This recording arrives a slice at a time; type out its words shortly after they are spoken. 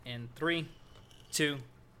In 3, 2,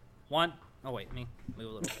 1. Oh wait, me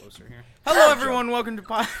move a little closer here. Hello, everyone. Welcome to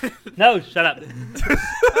Pod. No, shut up.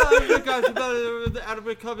 Out of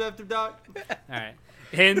a club after dark. All right.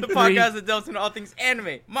 In The podcast that delves into all things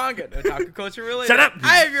anime, manga, and otaku culture related. Shut up!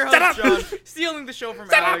 I am your Shut host, up! John, stealing the show from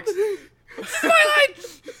Shut Alex.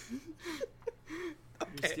 Twilight.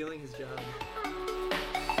 You're stealing his job.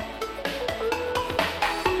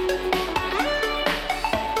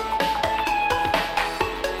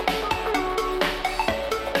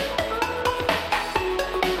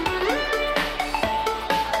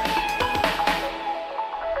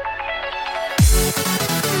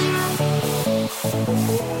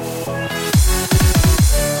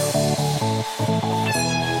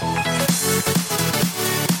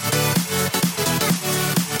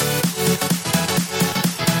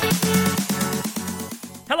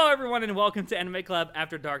 Hello, everyone, and welcome to Anime Club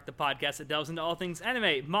After Dark, the podcast that delves into all things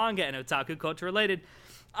anime, manga, and otaku culture related.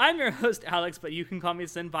 I'm your host, Alex, but you can call me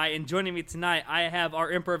Senpai, and joining me tonight, I have our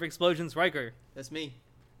Emperor of Explosions, Riker, That's me.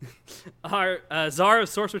 our Czar of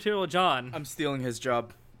Source Material, John. I'm stealing his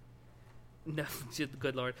job. No,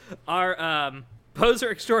 good lord. Our Poser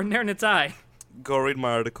Extraordinaire, Natai. Go read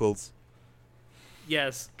my articles.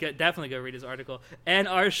 Yes, definitely go read his article. And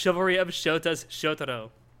our Chivalry of Shota's,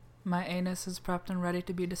 Shotaro. My anus is prepped and ready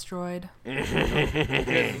to be destroyed.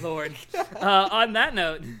 Good lord. On that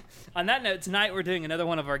note, tonight we're doing another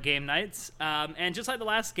one of our game nights. And just like the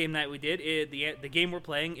last game night we did, the game we're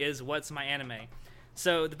playing is What's My Anime?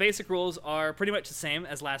 So the basic rules are pretty much the same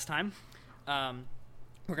as last time.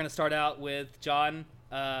 We're going to start out with John,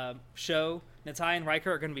 Sho, Natai, and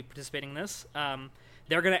Riker are going to be participating in this.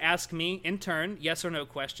 They're going to ask me, in turn, yes or no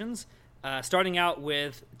questions, starting out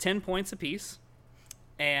with 10 points apiece.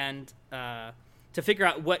 And to figure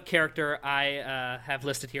out what character I have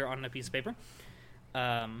listed here on a piece of paper.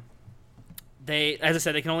 They, as I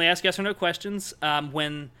said, they can only ask yes or no questions.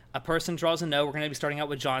 When a person draws a no, we're going to be starting out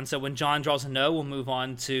with John. So when John draws a no, we'll move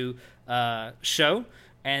on to Sho,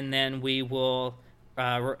 and then we will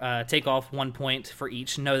take off 1 point for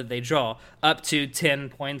each no that they draw, up to 10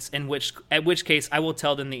 points. At which case, I will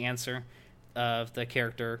tell them the answer of the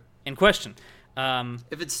character in question.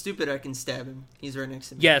 If it's stupid, I can stab him. He's right next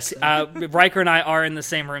to me. Yes, Riker and I are in the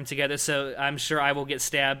same room together, so I'm sure I will get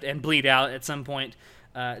stabbed and bleed out at some point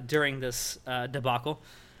during this debacle.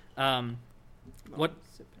 What?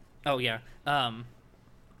 Oh yeah.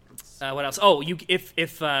 What else? Oh,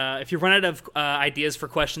 if you run out of ideas for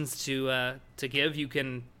questions to give, you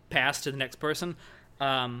can pass to the next person,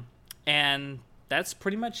 and that's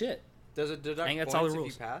pretty much it. Does it deduct that's points all the if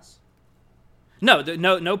rules. you pass? No,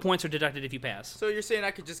 no points are deducted if you pass. So you're saying I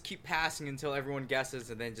could just keep passing until everyone guesses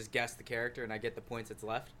and then just guess the character and I get the points that's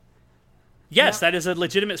left? Yes, that is a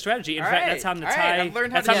legitimate strategy. In fact, that's how I've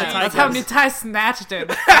learned how Natai. to do Natai That's how goes. Natai snatched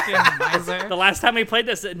it. Fucking miser. The last time we played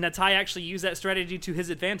this, Natai actually used that strategy to his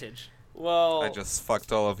advantage. Well, I just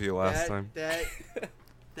fucked all of you last time.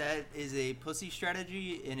 That is a pussy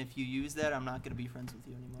strategy, and if you use that, I'm not going to be friends with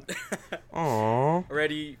you anymore. Aww.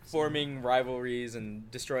 already forming rivalries and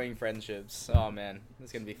destroying friendships. Oh man, this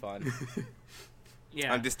is gonna be fun.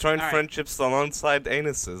 Yeah, I'm destroying All right. friendships alongside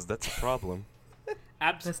anuses. That's a problem.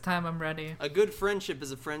 This time I'm ready. A good friendship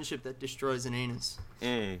is a friendship that destroys an anus.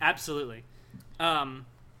 Absolutely. I'm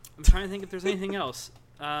trying to think if there's anything else.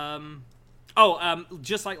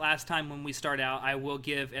 Just like last time when we start out, I will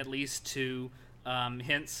give at least 2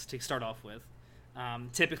 hints to start off with.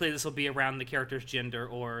 Typically, this will be around the character's gender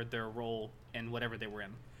or their role in whatever they were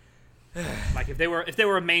in. Like if they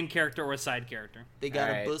were a main character or a side character. They got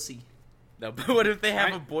Alright. a pussy. No, but what if they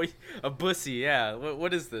have Right. a bussy? Yeah.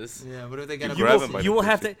 What is this? Yeah, what if they got a grab pussy? him by You the will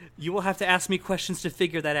have pussy. to ask me questions to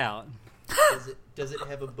figure that out. Does it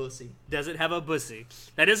have a pussy? Does it have a bussy?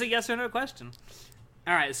 That is a yes or no question.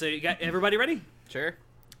 All right, so you got everybody ready? Sure.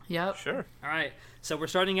 Yep. Sure. All right, so we're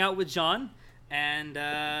starting out with John,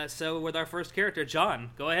 and so with our first character, John,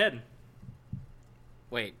 go ahead.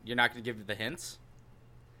 Wait, you're not gonna give the hints?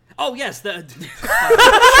 Oh yes, Trying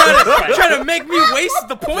to make me waste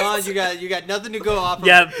the points. John, you got nothing to go off of.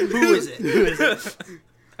 Yeah. Who is it?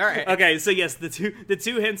 All right. Okay, so yes, the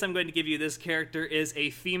two hints I'm going to give you. This character is a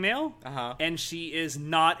female, And she is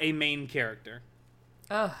not a main character.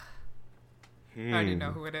 Ugh. I already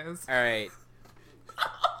know who it is. All right.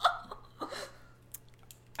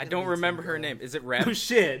 I don't remember her name. Is it Oh Rem?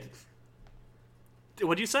 shit!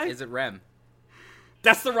 What'd you say? Is it Rem?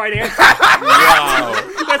 That's the right answer. Wow.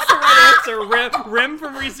 That's the right answer. Rem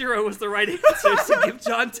from ReZero was the right answer. So give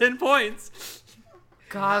John 10 points.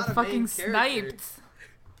 God, Not a fucking main character. sniped.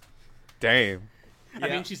 Damn. I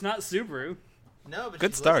mean, she's not Subaru. No, but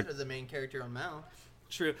Good she's start. listed as the main character on Mal.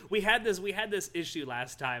 True. We had this issue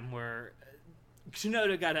last time where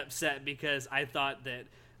Shinoda got upset because I thought that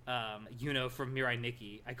Yuno from Mirai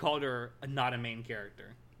Nikki, I called her not a main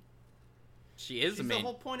character. She is She's a the main.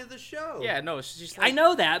 whole point of the show. Yeah, no, she's. I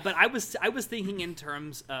know that, but I was thinking in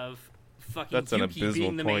terms of fucking That's an Yuki abysmal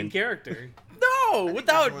being the main point. character. No, think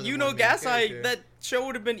without there's more than Yuno one main Gasai, character. that show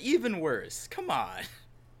would have been even worse. Come on.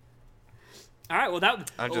 All right, well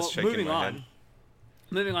that. I'm just shaking moving my on. head.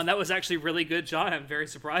 Moving on. That was actually really good, John. I'm very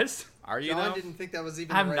surprised. Are you John though? didn't think that was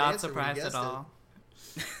even I'm the right not answer when he surprised at guessed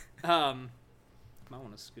it. all. Might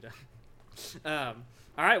want to scoot up.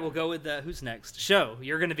 All right, we'll go with who's next. Show,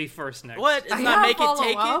 you're going to be first next. What? It's I not gotta make it follow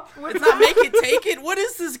take up? it. It's not make it take it. What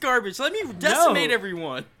is this garbage? Let me decimate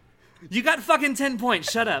everyone. You got fucking 10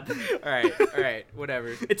 points. Shut up. All right, whatever.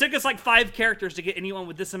 It took us like 5 characters to get anyone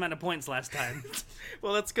with this amount of points last time.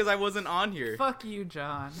 Well, that's because I wasn't on here. Fuck you,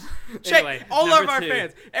 John. Check Anyway, all number of our 2.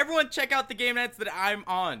 fans. Everyone, check out the game nights that I'm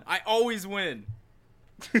on. I always win.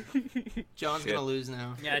 John's Shit. gonna lose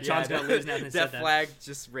now. Yeah, John's going to lose now. that he said Death that. flag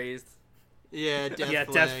just raised. Yeah, death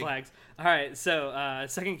flag. Death flags. All right, so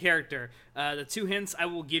second character. The 2 hints I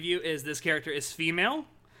will give you is this character is female,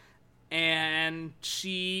 and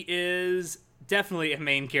she is definitely a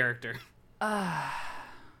main character.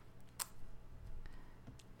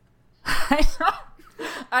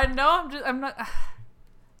 I know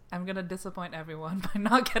I'm gonna disappoint everyone by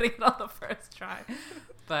not getting it on the first try.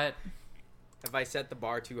 But Have I set the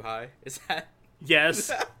bar too high? Is that?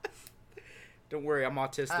 Yes. Don't worry, I'm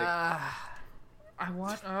autistic. I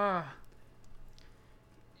want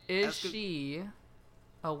is That's good. she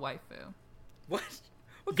a waifu? What?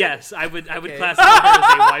 Yes, I would Okay. classify her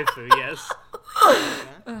as a waifu,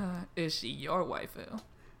 yes. Is she your waifu?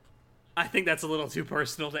 I think that's a little too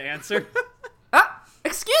personal to answer.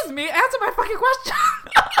 Excuse me, answer my fucking question.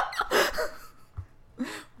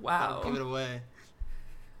 Wow. Give it away.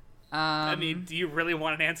 I mean, do you really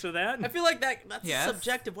want an answer to that? I feel like that's Yes.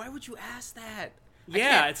 subjective. Why would you ask that?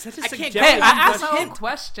 Yeah, it's such a I can't subjective Hey, I asked Just my own hint.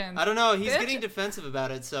 question. I don't know. He's Bitch. getting defensive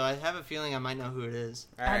about it, so I have a feeling I might know who it is.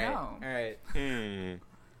 All I right, know. All right.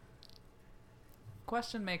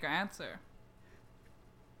 Question maker answer.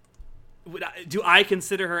 Do I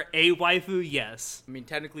consider her a waifu? Yes. I mean,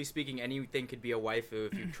 technically speaking, anything could be a waifu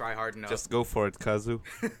if you try hard enough. Just go for it, Kazu.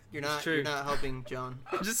 You're not. true. You're not helping John.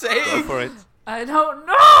 I'm just Go saying. for it. I don't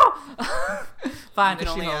know. Fine, You can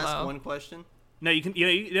is she only ask holo? one question. No, you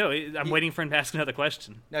can. I'm waiting for him to ask another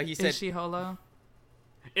question. No, he said. Is she holo?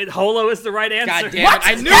 Holo is the right answer. God damn it!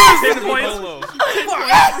 I knew it was Points. gonna be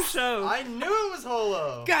Holo. Show. I knew it was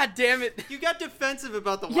Holo. God damn it! You got defensive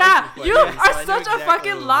about the Yeah, waifu you question, so I are knew such exactly a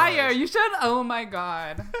fucking who it liar. was. You should. Oh my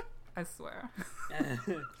god. I swear.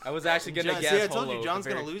 I was actually gonna John, guess. see, I told Holo you John's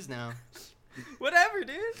at the gonna very- lose now. Whatever,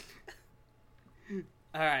 dude.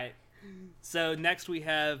 All right. So next we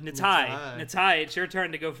have Natai. Natai. Natai, it's your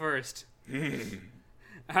turn to go first. All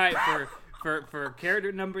right, for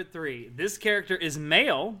character number 3. This character is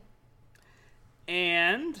male,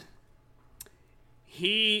 and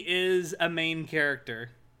he is a main character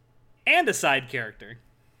and a side character.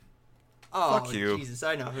 Oh, Fuck you. Jesus,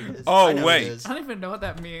 I know who it is. Oh, I know who wait. it is. I don't even know what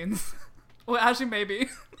that means. Well, actually, maybe.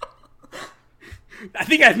 I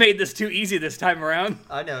think I've made this too easy this time around.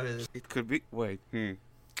 I know who it is. It could be. Wait.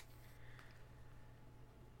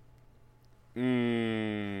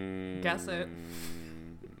 Guess it.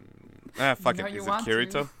 Fuck You know it. you Is it want to.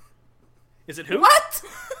 Kirito? Is it who? What?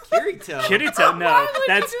 Kirito. Kirito, no. Why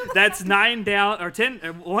would you do That's 9 down or 10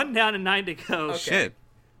 or 1 down and 9 to go. Okay. Shit.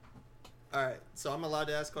 All right, so I'm allowed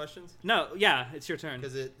to ask questions No, yeah, it's your turn.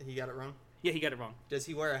 because he got it wrong. Yeah, he got it wrong. Does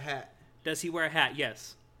he wear a hat? Does he wear a hat?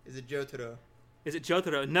 Yes. Is it Jotaro? Is it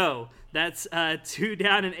Jotaro? No. That's 2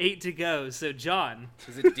 down and 8 to go. So John.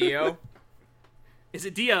 Is it Dio? Is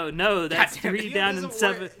it Dio? No, that's God damn it. 3 Dio down doesn't and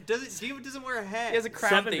 7. Wear, Dio doesn't wear a hat. He has a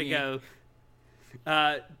crown 7 to thingy.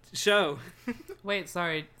 go. Show. Wait,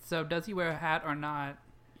 sorry. So does he wear a hat or not?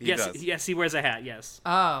 He yes, does. yes, he wears a hat. Yes.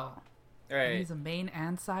 Oh. All And right. he's a main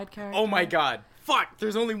and side character? Oh my god. Fuck.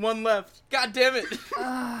 There's only one left. God damn it.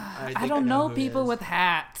 I think don't know who it people is. with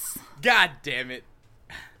hats. God damn it.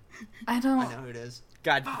 I I don't. know who it is.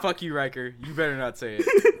 God, fuck you, Riker. You better not say it.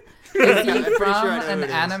 Is he I'm pretty from sure I know who an it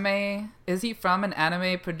is. anime? Is he from an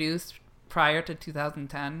anime produced prior to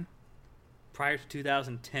 2010? Prior to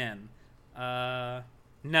 2010.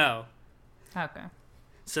 No. Okay.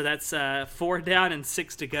 So that's 4 down and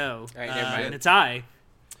 6 to go. All right, never mind. And it's I.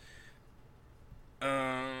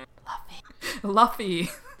 Luffy.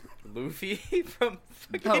 Luffy from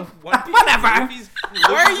fucking Oh, One Piece. whatever. Luffy's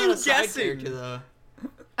Why are not you a side guessing? character, though.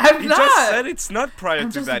 I'm He not. just said it's not prior I'm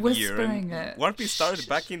to just that year. whispering And it. One Piece started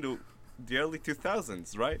back into the early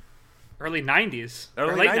 2000s, right? Early 90s. Or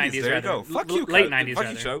Early late 90s. There rather. you go. Fuck you, Late Kat. 90s, Fuck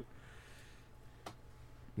rather.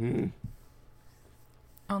 you, show.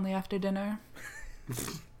 Only after dinner.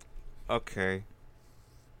 Okay.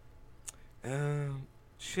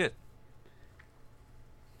 Shit.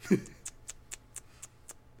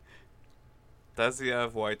 Does he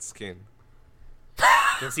have white skin?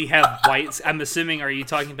 Does he have white? I'm assuming, are you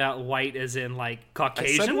talking about white as in, like, I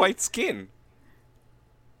Caucasian? said white skin.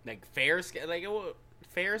 Like fair skin, like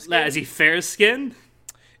fair skin. Is he fair-skinned?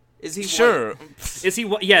 Is he Sure. Is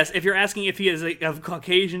he? Yes. If you're asking if he is of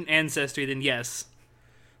Caucasian ancestry, then yes.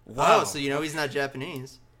 Wow. Oh, so you know he's not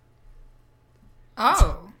Japanese.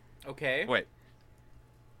 Oh. Okay. Wait.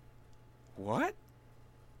 What?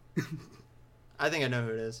 I think I know who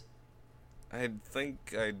it is. I think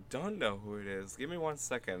I don't know who it is. Give me 1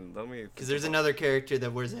 second. Let me. Because there's another character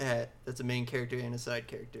that wears a hat. That's a main character and a side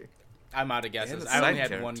character. I'm out of guesses. it's I only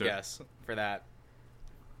side had one character. guess for that.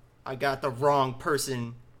 I got the wrong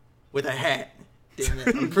person with a hat. Damn it.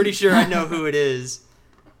 I'm pretty sure I know who it is.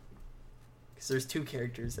 Because there's two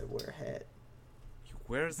characters that wear a hat.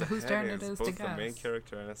 Where's the Whose head turn it is is to both the main guess?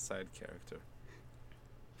 character and a side character.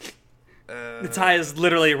 Ty is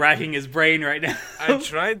literally racking his brain right now. I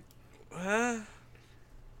tried.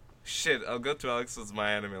 Shit, I'll go to Alex's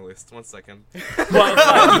My Anime list. 1 second. Well,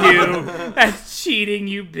 fuck you. That's cheating,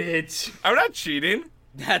 you bitch. I'm not cheating.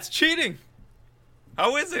 That's cheating.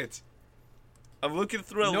 How is it? I'm looking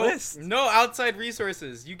through a No, list. no outside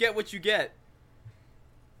resources. You get what you get.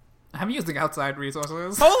 I'm using outside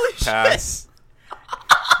resources. Holy shit! Pass.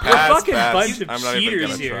 You're a Pass, fucking pass. bunch of I'm not even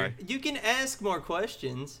cheaters gonna here. try. You can ask more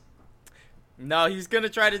questions. No, he's gonna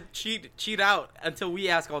try to cheat out until we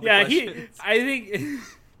ask all the Yeah, questions. I think.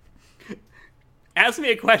 Ask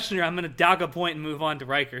me a question, or I'm gonna dock a point and move on to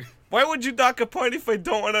Riker. Why would you dock a point if I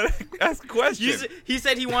don't want to ask a question? He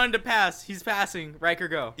said he wanted to pass. He's passing. Riker,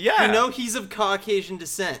 go. Yeah. You know he's of Caucasian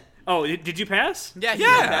descent. Oh, did you pass? Yeah, he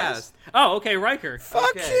Yeah. passed. Oh, okay, Riker.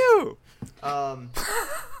 Fuck Okay. you.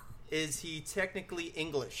 Is he technically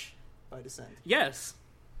English by descent? Yes.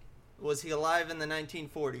 Was he alive in the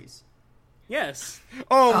 1940s? Yes.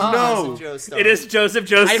 Oh, Joseph no. Joestar. It is Joseph I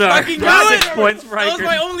Joestar. fucking knew Six it! points, That was Riker.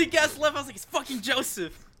 my only guess left. I was like, it's fucking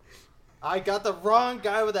Joseph. I got the wrong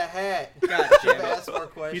guy with a hat. God Should damn have it. asked more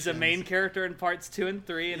questions. He's a main character in parts 2 and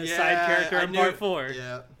 3, and a Yeah, side character I in knew- part 4.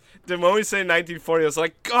 Yeah. The moment you say 1940, I was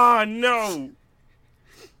like, oh, no.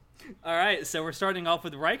 All right, so we're starting off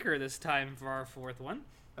with Riker this time for our fourth one.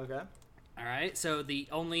 Okay. All right, so the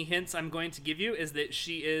only hints I'm going to give you is that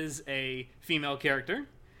she is a female character,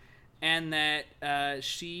 and that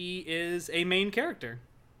she is a main character.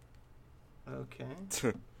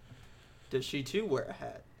 Okay. Does she too wear a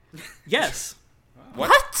hat? Yes.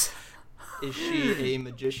 What? Is she a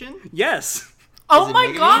magician? Yes. Oh it my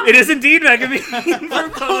Megami? god! It is indeed Megami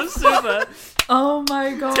from Konosuba. Oh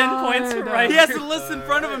my god! 10 points for Riker. He has the list in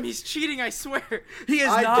front of him. He's cheating, I swear. He is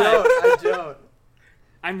I not. don't. I don't.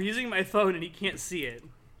 I'm using my phone and he can't see it.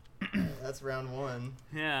 That's round one.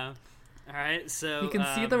 Yeah. All right, so You can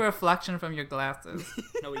see the reflection from your glasses.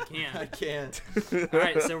 No, we I can't. can't. All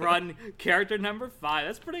right, so we're on character number 5.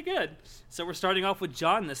 That's pretty good. So we're starting off with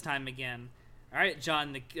John this time again. All right,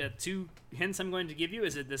 John, the two hints I'm going to give you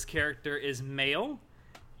is that this character is male,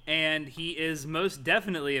 and he is most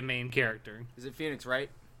definitely a main character. Is it Phoenix, right?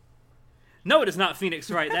 No, it is not Phoenix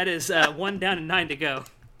Wright. That is 1 down and 9 to go.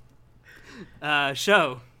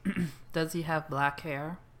 Show. Does he have black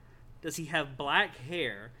hair? Does he have black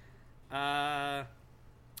hair?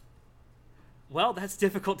 Well, that's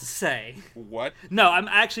difficult to say. What? No,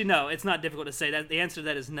 no, it's not difficult to say. That the answer to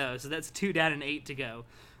that is no. So that's 2 down and 8 to go.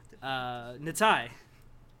 Natai.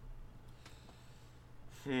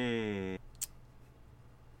 Hmm.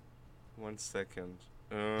 1 second.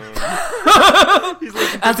 As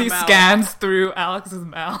he mouth. scans through Alex's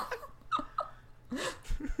mouth.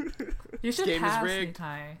 You should game is pass, rigged.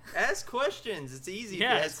 Nitai. Ask questions. It's easy if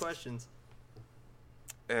Yes. you ask questions.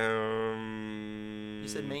 You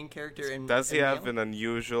said main character and Does he and have male? an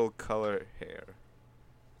unusual color hair?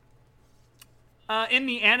 In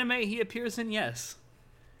the anime, he appears in yes.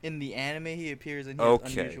 In the anime, he appears in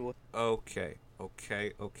Okay. Okay.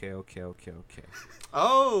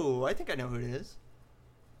 Oh, I think I know who it is.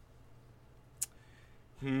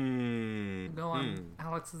 Go on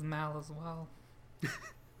Alex's mouth as well.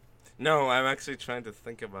 No, I'm actually trying to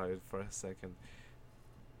think about it for a second.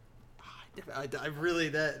 I really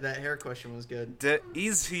that hair question was good.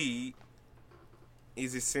 Is he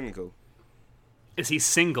single? Is he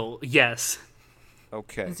single? Yes.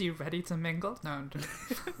 Okay. Is he ready to mingle? No. I'm just-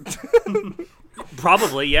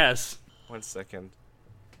 Probably yes. 1 second.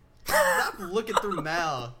 Stop looking through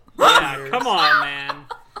Mal. Yeah, come on, man.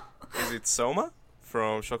 Is Is it Soma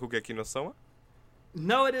from Shokugeki no Soma?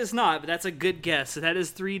 No, it is not, but that's a good guess. So that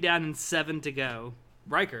is 3 down and 7 to go.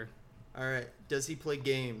 Riker. All right. Does he play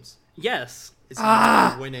games? Yes. Is he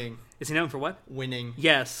known for winning? Is he known for what? Winning.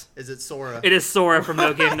 Yes. Is it Sora? It is Sora from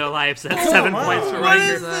No Game No Life. So that's 7 points for What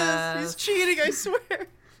Riker. is this? He's cheating, I swear.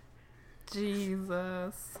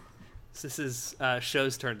 Jesus. So this is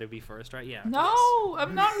Show's turn to be first, right? Yeah. No,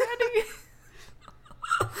 I'm not ready.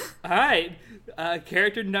 All right.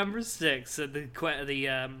 Character number 6. So the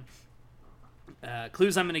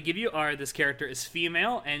clues I'm going to give you are this character is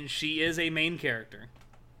female and she is a main character.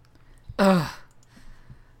 Ugh.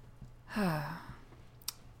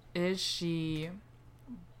 Is she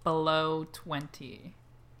below 20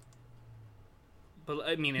 But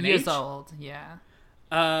I mean, in years age. old? Yeah.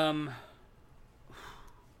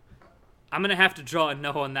 I'm gonna have to draw a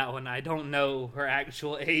no on that one. I don't know her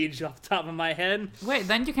actual age off the top of my head. Wait,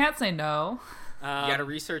 then you can't say no. You gotta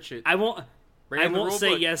research it. I won't. Bring I up the won't rule say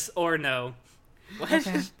book. yes or no. What?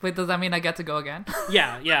 Okay. Wait, does that mean I get to go again?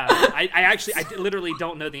 Yeah. I literally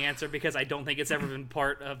don't know the answer because I don't think it's ever been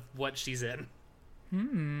part of what she's in.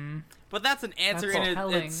 But that's an answer That's in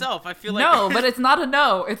telling. itself. I feel like No, but it's not a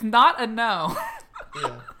no. It's not a no.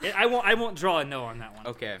 Yeah. I won't draw a no on that one.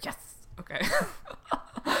 Okay. Yes. Okay.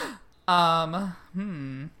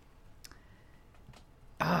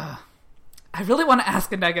 I really want to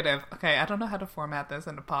ask a negative. Okay, I don't know how to format this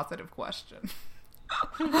in a positive question.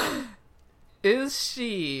 Is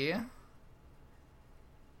she...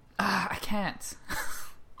 I can't.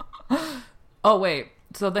 Oh, wait.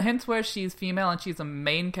 So the hints were she's female and she's a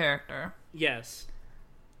main character. Yes.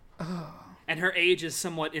 And her age is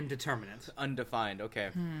somewhat indeterminate. Undefined. Okay.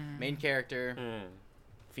 Main character,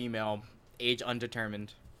 female, age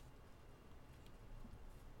undetermined.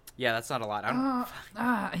 Yeah, that's not a lot. I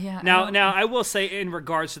don't. Yeah. Now, I will say in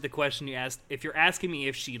regards to the question you asked, if you're asking me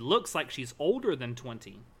if she looks like she's older than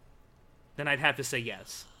 20, then I'd have to say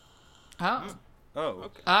yes. Oh. Oh,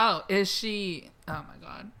 okay. Oh, is she... Oh, my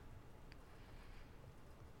God.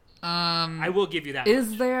 I will give you that.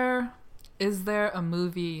 Is there a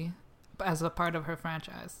movie as a part of her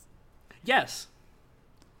franchise? Yes.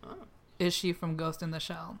 Is she from Ghost in the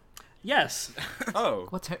Shell? Yes. Oh,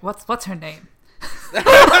 What's her name?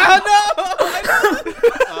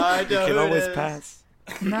 I know can who it always is. pass.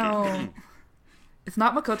 No. It's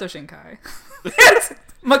not Makoto Shinkai. It's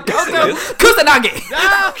Makoto Kusanagi!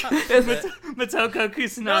 Matoko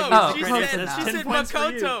Kusanagi. No, Oh, she close said, enough. she 10 said points for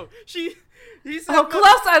you. Makoto. He said Oh,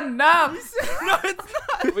 close enough! No, it's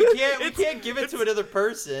not. We can't give it to another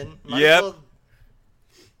person. Might as Yep. well-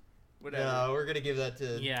 Whatever. No, we're gonna give that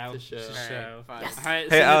to Yeah. the show. All right, So. fine. Yes. All right,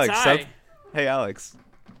 Hey, so Alex, it's how- I. Hey, Alex.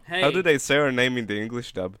 Hey. How do they say her name in the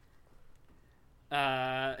English dub?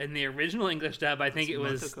 In the original English dub, I think it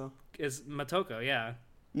was Motoko. is Matoko. Yeah.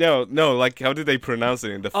 No, like how did they pronounce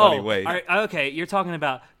it in the funny way? all right, okay. You're talking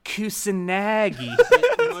about Kusanagi.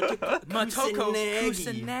 Matoko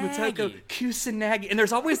Kusanagi. Matoko Kusanagi. Kusanagi, and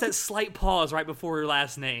there's always that slight pause right before her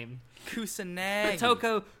last name. Kusanagi.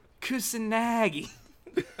 Matoko Kusanagi.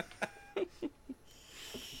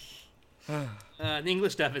 The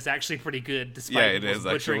English stuff is actually pretty good, despite Yeah, it people's is,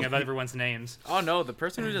 butchering actually. of everyone's names. Oh no, the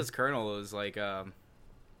person who does Colonel is like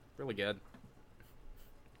really good.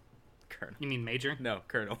 Colonel. You mean Major? No,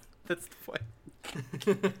 Colonel. That's the point.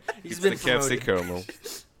 He's It's been the KFC promoted. Colonel.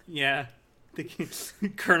 Yeah.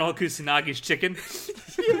 Colonel Kusanagi's chicken.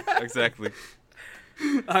 Exactly.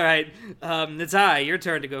 All right, Natai, your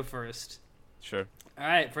turn to go first. Sure. All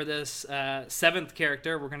right, for this 7th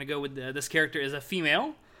character, we're going to go with this character is a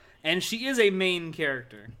female, and she is a main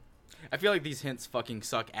character. I feel like these hints fucking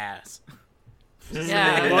suck ass.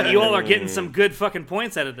 Yeah. Well, you all are getting some good fucking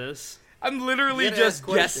points out of this. I'm literally You gotta just ask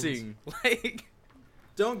questions. guessing. Like,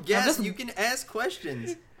 Don't guess. just- You can ask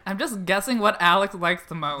questions. I'm just guessing what Alex likes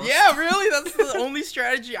the most. yeah, really, that's the only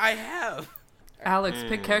strategy I have. Alex,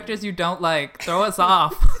 pick characters you don't like. Throw us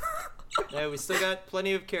off. Yeah, we still got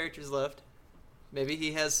plenty of characters left. Maybe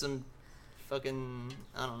he has some fucking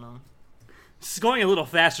I don't know. This is going a little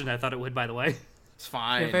faster than I thought it would, by the way. It's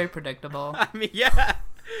fine. You're very predictable. I mean, yeah.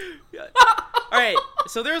 All right.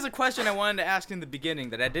 So there was a question I wanted to ask in the beginning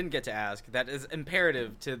that I didn't get to ask. That is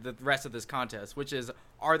imperative to the rest of this contest, which is: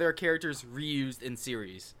 are there characters reused in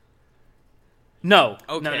series? No.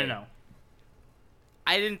 Okay. No.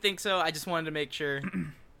 I didn't think so. I just wanted to make sure.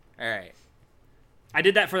 All right. I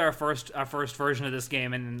did that for our first version of this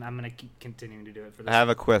game, and I'm going to keep continuing to do it for this. I have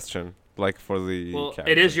a question, like for the Well, character.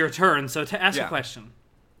 it is your turn, so to ask a Yeah. question.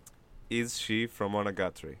 Is she from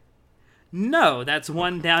Monogatari? No, that's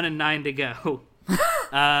 1 down and 9 to go.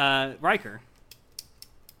 Riker.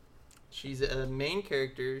 She's a main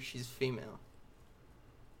character. She's female.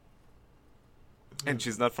 And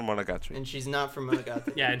she's not from Monogatari. And she's not from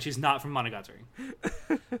Monogatari. Yeah, and she's not from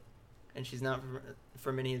Monogatari. And she's not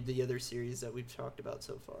from any of the other series that we've talked about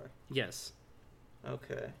so far. Yes.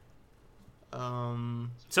 Okay.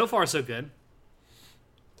 So far, so good.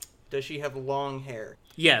 Does she have long hair?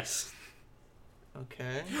 Yes.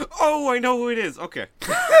 Okay. Oh, I know who it is. Okay.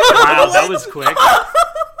 Wow, that was quick.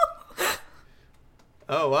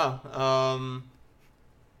 Oh wow.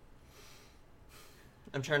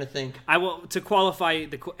 I'm trying to think. I will to qualify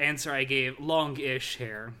the answer I gave. Long-ish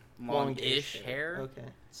hair. Long-ish hair. Okay,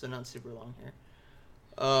 so not super long hair.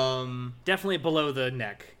 Definitely below the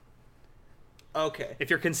neck. Okay. If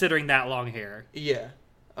you're considering that long hair. Yeah.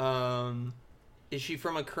 Is she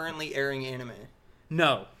from a currently airing anime?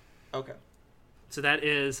 No. Okay. So that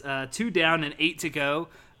is 2 down and 8 to go.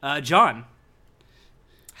 John.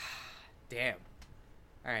 Damn.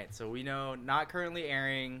 All right, so we know not currently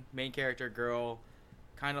airing, main character girl,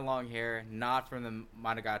 kind of long hair, not from the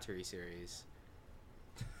Monogatari series.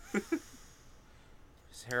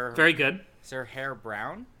 Very good. Is her hair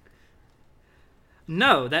brown?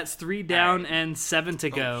 No, that's 3 down Alright. and 7 to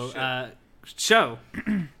go. shit. Show.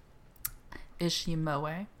 Is she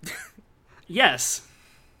Moe? Yes.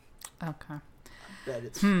 Okay. Bet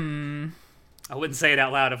it's. I wouldn't say it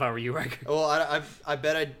out loud if I were you, Riker. Well, I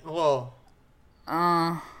bet I. Well.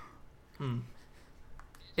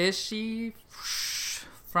 Is she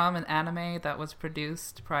from an anime that was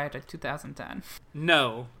produced prior to 2010?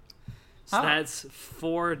 No. So Oh. that's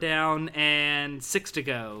 4 down and 6 to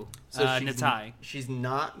go. So Natai. she's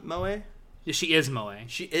not Moe. She is Moe.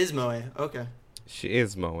 She is Moe. Okay. She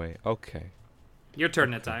is Moe. Okay. Your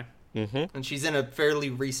turn, Natai. Mm-hmm. And she's in a fairly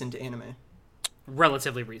recent anime.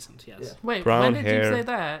 Relatively recent, yes. Yeah. Wait, Brown when did hair. you say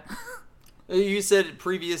that? You said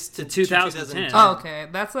previous to 2010. Oh, okay.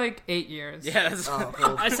 That's like 8 years. Yeah, that's Oh,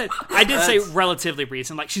 well, I did say That's- relatively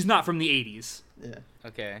recent. Like, she's not from the 80s. yeah.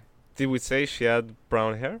 okay. Did we say she had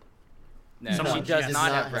brown hair? No, Someone- she does yes. not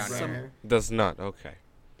Does have brown hair. hair. Does not. Okay.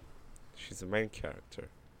 She's a main character.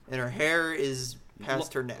 And her hair is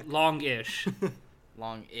past her neck. Long-ish.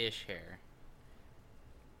 Long-ish hair.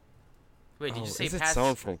 Wait, did Oh, you say is it past?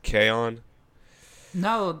 someone from K-On?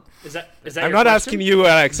 No, Is that I'm your not question? asking you,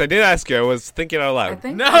 Alex. I did ask you. I was thinking out I loud.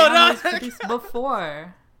 think No, K-On! no. was produced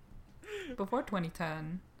before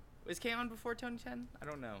 2010. Was K-On before 2010? I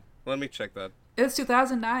don't know. Let me check that. It's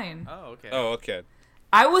 2009. Oh, okay. Oh, okay.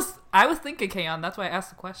 I was thinking K-On! That's why I asked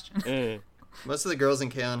the question. Mm. Most of the girls in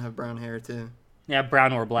K-On! Have brown hair too. Yeah,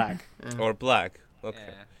 brown or black. Yeah. Or black. Okay.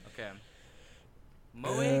 Yeah, okay.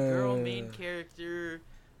 Moe girl main character,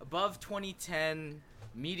 above 2010,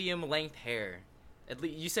 medium length hair. At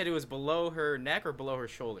least you said it was below her neck or below her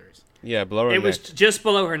shoulders. Yeah, below her It was neck. just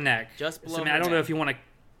below her neck. Just below So, I mean, her I don't know neck. if you want to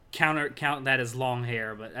count that as long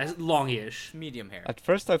hair, but as long-ish. Medium hair. At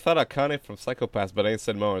first, I thought I counted from Psychopaths, but I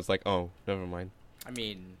said Moe. It's like, oh, never mind. I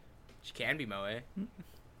mean, she can be Moe.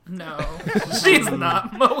 No, she's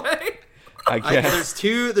not Moe. I guess.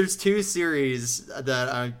 There's two series that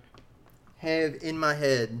I have in my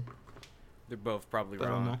head, They're both probably but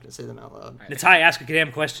I'm wrong. not gonna say them out loud. Right. Natai, ask a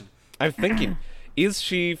damn question. I'm thinking, is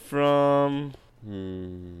she from?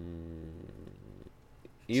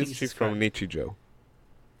 Is she Jesus from Christ. Nichijou?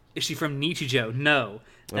 Is she from Nichijou? No.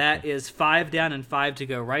 That is 5 down and 5 to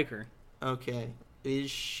go. Riker. Okay. Is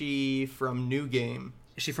she from New Game?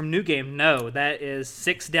 Is she from New Game? No. That is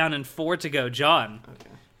 6 down and 4 to go. John.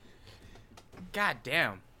 Okay. God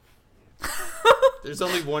damn. There's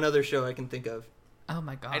only one other show I can think of. Oh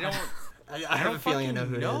my god. I don't. I have don't a feeling I know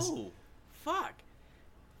fucking who it is. know. Fuck.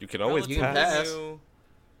 You can always You can pass. pass. New-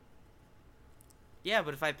 Yeah,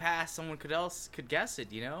 but if I pass, someone else could guess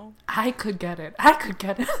it. You know. I could get it.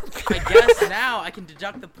 If I guess now, I can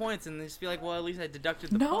deduct the points and just be like, well, at least I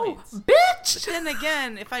deducted the No, points. But bitch. then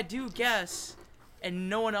again, if I do guess and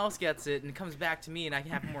no one else gets it and it comes back to me and I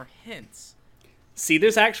can have more hints. See,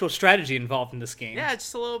 there's actual strategy involved in this game. Yeah,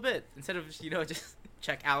 just a little bit. Instead of, just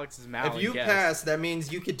check Alex's mouth If you and guess. pass, that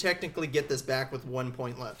means you could technically get this back with 1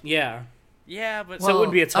 point left. Yeah. Yeah, but... So it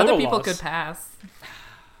would be a total other people loss. could pass.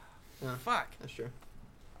 Fuck. That's true.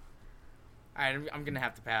 Alright, I'm gonna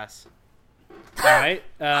have to pass. All right.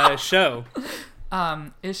 Show.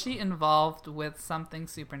 Is she involved with something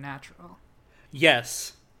supernatural?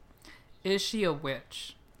 Yes. Is she a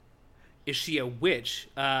witch? Is she a witch?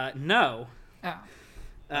 No. Oh.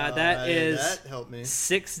 That is That helped me.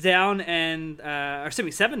 6 down and, or excuse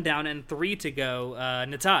me, 7 down and 3 to go.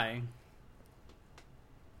 Natai.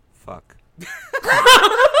 Fuck.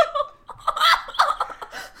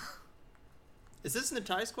 Is this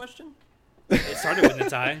Natai's question? It started with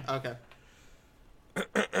Natai. Okay.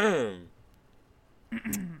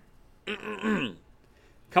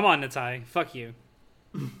 Come on, Natai. Fuck you.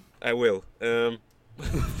 I will. 1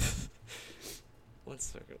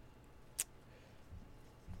 second.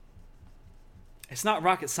 It's not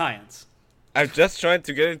rocket science. I'm just trying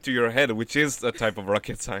to get into your head, which is a type of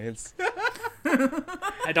rocket science.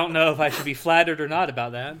 I don't know if I should be flattered or not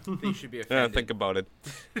about that. You should be Yeah, offended. think about it.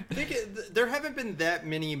 There haven't been that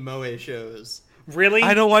many Moe shows Really?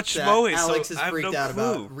 I don't watch that Moe, Alex so has I have freaked no out clue.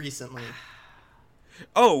 about recently.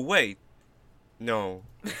 Oh, wait. No.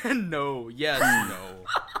 No. Yes.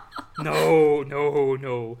 No.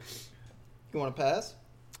 No. You want to pass?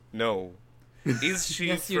 No. Is she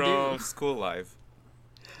Yes, you from do. School Life?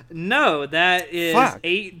 No, that is Fuck.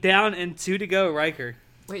 8 down and 2 to go, Riker.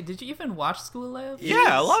 Wait, did you even watch School Live? Yeah,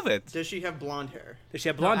 I love it. Does she have blonde hair? Does she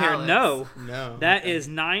have blonde No, hair? Alex. No. No. That Okay. is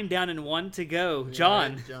 9 down and 1 to go. Yeah,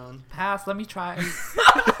 John. right, John. Pass. Let me try.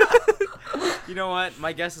 You know what?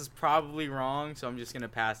 My guess is probably wrong, so I'm just gonna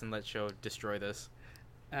pass and let show destroy this.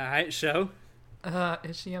 Alright, show.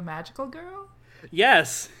 Is she a magical girl?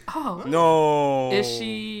 Yes. Oh. No. Is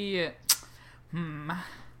she?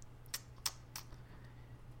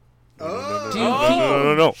 Oh. Do No, people? no,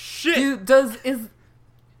 no, no. Shit.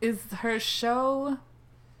 Is her show?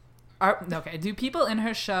 Okay. Do people in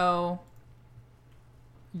her show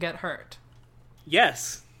get hurt?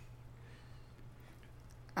 Yes.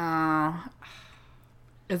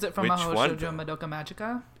 Is it from Which Mahou one, Shoujo though? Madoka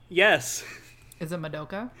Magica? Yes. Is it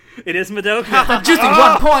Madoka? It is Madoka. Juicy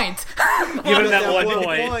 1 point. Give him that That 1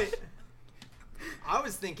 point. I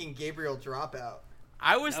was thinking Gabriel Dropout.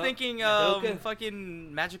 I was No, thinking Madoka.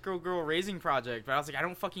 fucking Magical Girl Raising Project, but I was like, I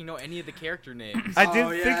don't fucking know any of the character names. I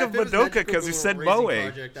didn't think of Madoka because you said Moe.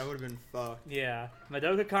 Project, I would have been fucked. Yeah.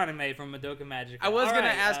 Madoka Kaname from Madoka Magic. I was gonna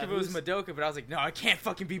Alright, ask if it was who's- Madoka, but I was like, no, I can't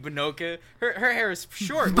fucking be Madoka. Her hair is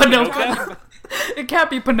short. Madoka. It can't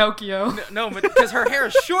be Pinocchio. No, because her hair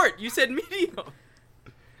is short. You said medium.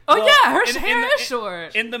 Oh Well, yeah, her in- in hair the- is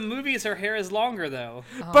short. In the movies, her hair is longer, though.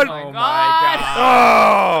 But- my Oh god. my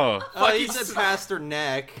god. Oh. Oh, you said past her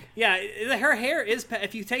neck. Yeah, her hair is.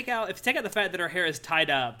 If you take out the fact that her hair is tied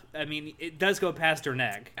up, I mean, it does go past her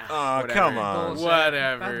neck. Oh, Whatever. come on. Bullshit.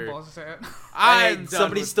 Whatever. That's bullshit. I'm Hey, done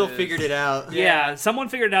somebody with still this. figured it out. Yeah, someone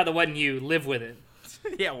figured it out that wasn't you. Live with it.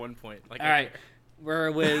 Yeah, 1 point. Like, All right,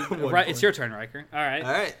 we're with. One right, it's point. your turn, Riker. All right.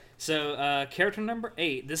 All right. So, character number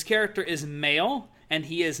 8. This character is male, and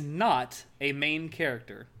he is not a main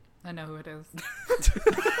character. I know who it is.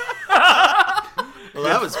 Well,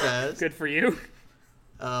 that was fast. Good for you.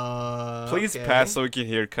 Please okay. pass so we can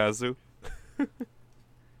hear Kazu.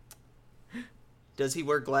 Does he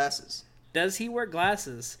wear glasses? Does he wear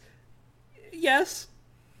glasses? Yes.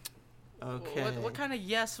 Okay. What kind of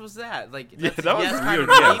yes was that? Like, Yeah, that's that was yes a kind weird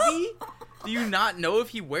of yes. maybe? Do you not know if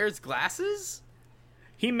he wears glasses?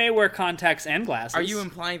 He may wear contacts and glasses. Are you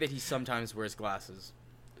implying that he sometimes wears glasses?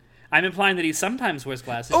 I'm implying that he sometimes wears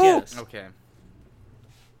glasses, Oh! yes. Okay.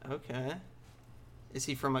 Okay. Is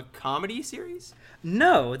he from a comedy series?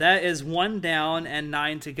 No, that is 1 down and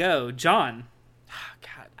 9 to go. John.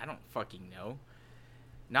 God, I don't fucking know.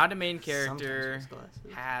 Not a main character. Sometimes wears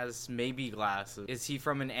glasses. Has maybe glasses. Is he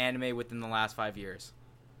from an anime within the last 5 years?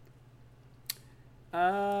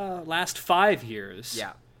 Last 5 years.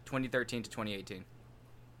 Yeah. 2013 to 2018.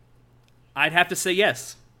 I'd have to say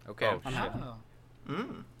yes. Okay. Oh. on that one. Oh.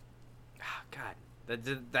 Mm. Ah, God,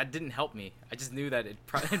 that didn't help me. I just knew that it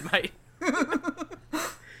might.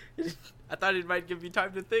 I thought it might give me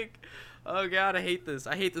time to think. Oh God, I hate this.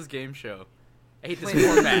 I hate this game show. I hate this Wait.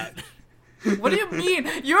 format. What do you mean?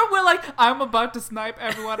 We're like, I'm about to snipe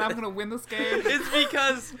everyone. I'm gonna win this game. It's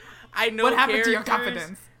because I know. What happened to your characters-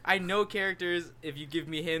 confidence? I know characters if you give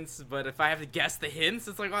me hints, but if I have to guess the hints,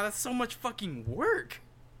 it's like, oh, that's so much fucking work.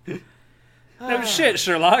 No shit,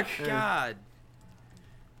 Sherlock. God.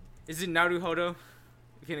 Is it Naruhodo?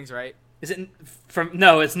 Phoenix Wright? Is it from?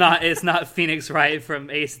 No, it's not. It's not Phoenix Wright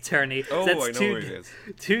from Ace Attorney. Oh, That's I know two, who it is.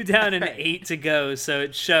 2 down and 8 to go. So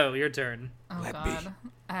it's Show, your turn. Oh god,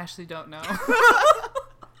 I actually don't know.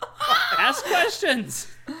 Ask questions.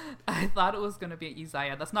 I thought it was gonna be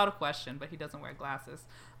Isaiah. That's not a question, but he doesn't wear glasses.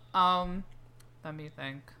 Let me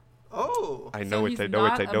think. Oh. I So know he's it, I know it,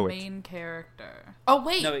 not I know a it. main character. Oh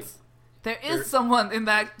wait, No, there is someone in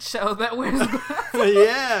that show that wears glasses.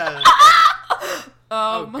 Yeah.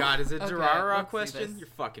 Oh God, is it okay, Durarara let's see question? this. You're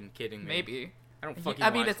fucking kidding me. Maybe. I don't fucking I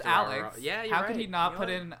mean, watch it's Durarara. Alex. Yeah, you're How right. could he not You're put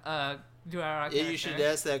right. in a Durarara Yeah, you should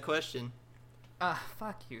character? ask that question.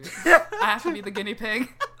 Fuck you. I have to be the guinea pig.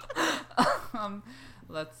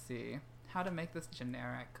 Let's see. How to make this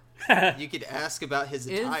generic. You could ask about his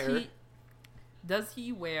Is attire. he... Does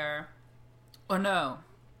he wear... Or no.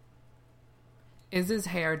 Is his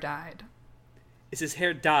hair dyed? Is his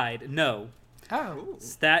hair dyed? No. Oh.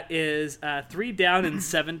 That is 3 down and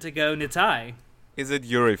 7 to go. Nitai. Is it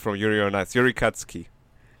Yuri from Yuri on Ice? Yuri Katsuki.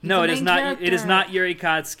 No, the it is main not. It is character. not Yuri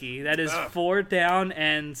Kotsky. That is 4 down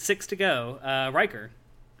and 6 to go. Riker.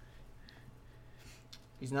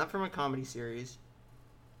 He's not from a comedy series.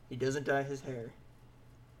 He doesn't dye his hair.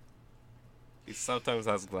 He sometimes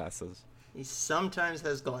has glasses. He sometimes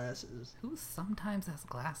has glasses. Who sometimes has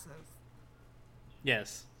glasses?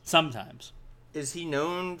 Yes, sometimes. Is he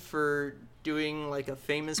known for doing like a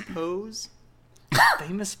famous pose?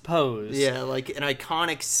 Famous pose. Yeah, like an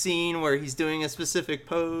iconic scene where he's doing a specific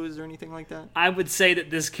pose or anything like that? I would say that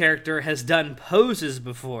this character has done poses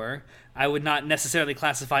before. I would not necessarily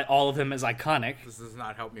classify all of them as iconic. This does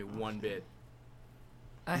not help me one bit.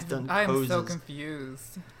 done I'm so poses.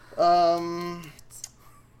 confused.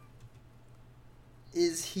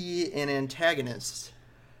 Is he an antagonist?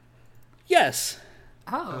 Yes.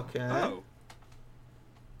 Oh. Okay. Oh.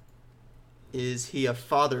 Is he a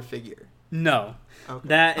father figure? No. Okay.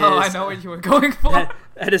 That is. Oh, I know what you were going for.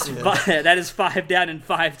 That is Yeah. that is 5 down and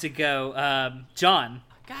 5 to go. John.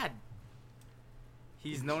 God.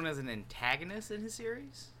 He's known as an antagonist in his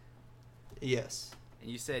series? Yes. And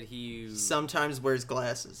you said he Sometimes wears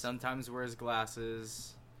glasses. sometimes wears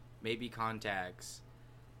glasses, maybe contacts.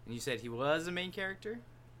 And you said he was a main character?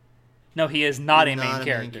 No, he is not a Not main a main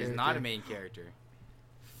character. He's not a main character.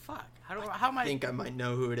 Fuck. How am I I think I might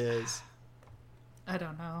know who it is. I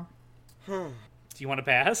don't know. Do you want to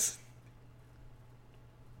pass?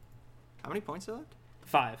 How many points are left?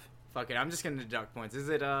 5. Fuck it, I'm just gonna deduct points. Is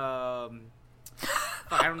it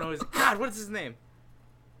fuck, I don't know his God, what is his name?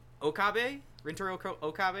 Okabe? Rintaro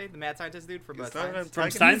Okabe, the mad scientist dude from Is that Science? an From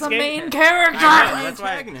antagonist? Steins He's a Gate? main I know, character. that's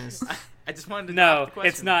why Antagonist. I just wanted to No, ask the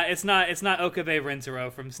question. it's not Okabe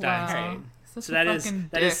Rintaro from Steins Wow. Gate. Such So a that is fucking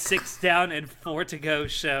that is dick. 6 down and 4 to go.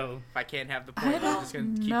 Show. If I can't have the I point, I'm just gonna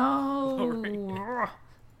don't keep lowering it. know.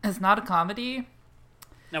 It's not a comedy.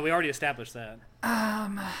 No, we already established that.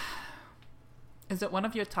 Is it one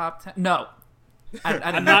of your top 10? No. I I'm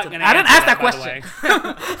didn't not answer- going to I didn't ask that by the question.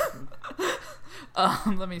 way.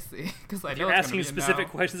 Let me see, because I If know you're it's asking gonna be a specific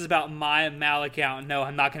no. questions about my Mal account, no,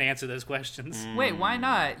 I'm not going to answer those questions. Wait, why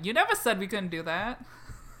not? You never said we couldn't do that.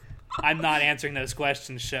 I'm not answering those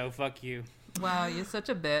questions, show. Fuck you. Wow, you're such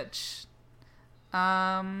a bitch.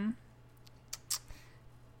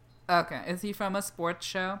 Okay, is he from a sports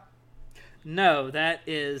show? No, that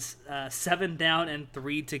is 7 down and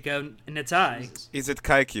 3 to go, and it's I. Is it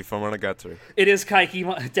Kaiki from Monogatari? It is Kaiki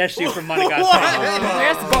Deshu from Monogatari.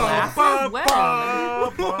 Where's glasses? When?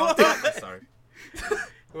 Sorry.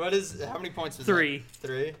 What is? How many points was 3. that?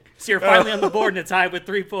 3. So you're finally on the board, and it's I with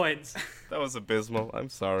 3 points. That was abysmal. I'm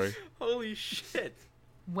sorry. Holy shit.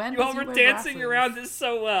 When You does all he were wear dancing glasses? around this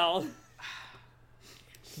so well.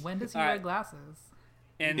 When does he All wear right. glasses?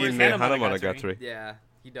 And In Hana Hana Monogatari. Monogatari. Yeah,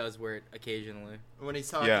 he does wear it occasionally. When he's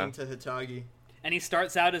talking Yeah. to Hitagi. And he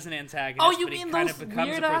starts out as an antagonist, Oh, you but he mean kind those of becomes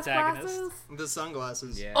a weird ass protagonist. glasses? The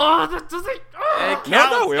sunglasses. Yeah. Oh, that doesn't. Oh.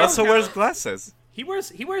 No, he also wears glasses. He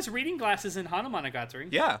wears reading glasses in Hana Monogatari.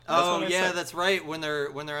 Yeah. That's Oh what I yeah, said. that's right. When they're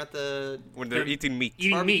at the When they're eating meat.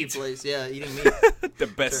 Eating barbecue meat. place, yeah, eating meat. The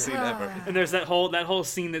best Sure. scene ever. And there's that whole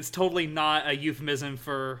scene that's totally not a euphemism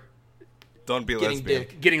for Don't be Getting lesbian.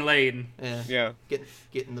 dick. getting laid. Yeah. Yeah.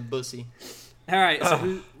 Getting the bussy. All right,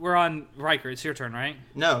 so we're on Riker. It's your turn, right?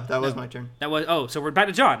 No, that was my turn. So we're back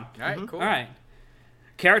to John. All right, cool. All right.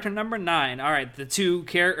 Character number 9. All right, the two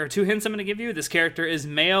hints I'm going to give you. This character is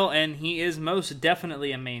male, and he is most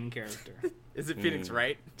definitely a main character. Is it Phoenix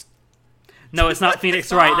Wright? No, it's not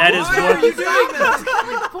Phoenix Wright. That is Why are one. you doing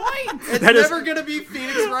that? Point. It's That is- never gonna be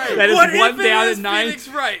Phoenix Wright. That is What one if it down is and 9. Phoenix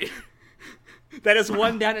Wright? That is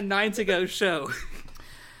 1 down and 9 to go. Show.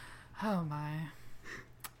 Oh my.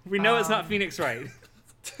 We know it's not Phoenix Wright.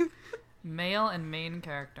 Male and main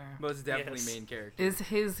character. Most definitely Yes. main character. Is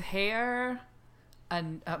his hair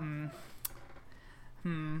an Let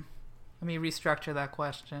me restructure that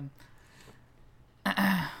question.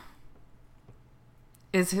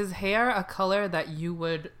 Is his hair a color that you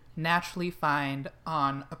would naturally find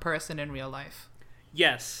on a person in real life?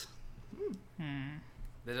 Yes.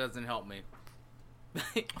 That doesn't help me.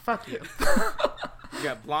 Fuck you. You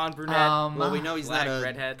got blonde, brunette, Well, we know he's black, not a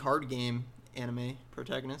redhead. card game anime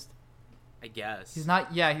protagonist. I guess. He's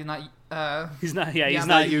not. Yeah, he's not. He's not. Yeah, he's Yami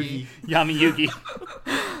not Yugi. Yami Yugi.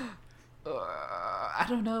 I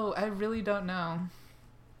don't know. I really don't know.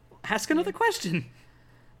 Ask another question.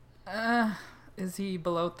 Is he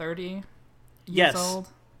below 30 years Yes. old?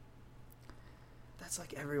 That's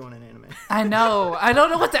like everyone in anime. I know. I don't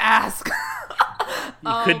know what to ask.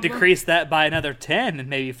 You could decrease that by another 10 and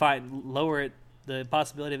maybe lower it the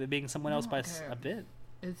possibility of it being someone else by Okay. a bit.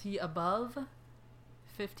 Is he above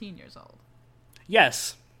 15 years old?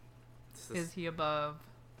 Yes. Is he above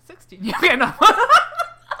 16? Okay, no.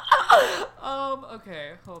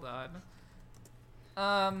 Okay, hold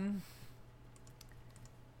on.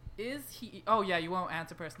 Is he? Oh yeah, you won't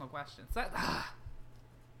answer personal questions.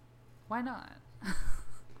 Why not?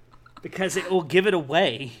 Because it will give it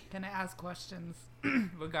away. Can I ask questions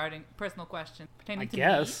regarding personal questions pertaining I to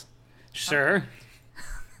guess. Sure. Okay.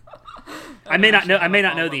 I may not know. I may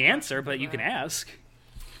not know follow-up the answer, question but for you can that.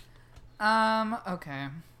 ask. Okay.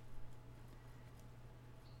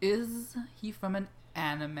 Is he from an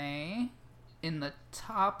anime in the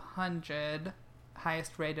top 100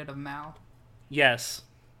 highest rated of Mal? Yes.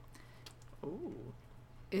 Ooh.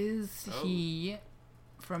 Is he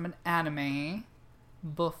from an anime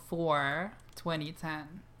before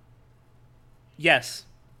 2010? Yes.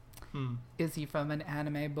 Is he from an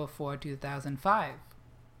anime before 2005?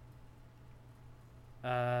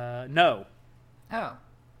 No. Oh.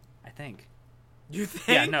 I think. You think?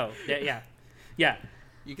 Yeah. No. Yeah.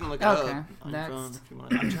 You can look it Okay, up on your next. phone if you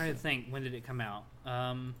want. I'm trying to think. When did it come out?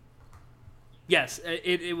 Yes.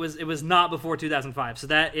 It was not before 2005. So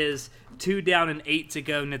that is 2 down and 8 to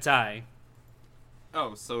go. Natai.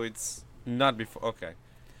 Oh, so it's not before. Okay.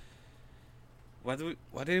 What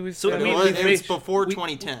did we say? So I mean, It was before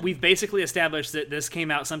 2010. We've basically established that this came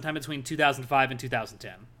out sometime between 2005 and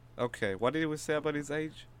 2010. Okay, what did we say about his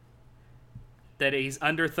age? That he's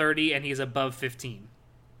under 30 and he's above 15.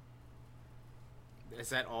 Is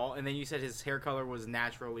that all? And then you said his hair color was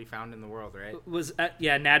naturally found in the world, right? Was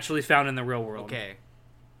naturally found in the real world. Okay.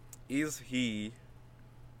 Is he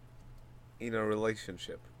in a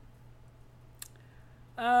relationship?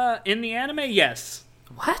 In the anime, yes.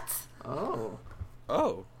 What? Oh.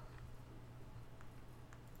 Oh.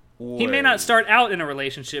 He may not start out in a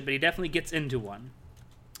relationship, but he definitely gets into one.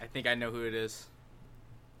 I think I know who it is.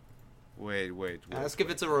 Wait. Ask if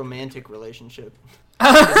it's a romantic relationship.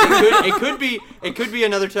 it could be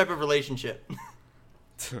another type of relationship.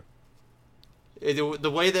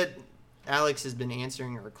 The way that Alex has been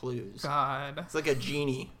answering our clues, God. it's like a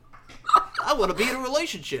genie. I want to be in a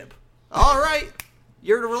relationship. All right,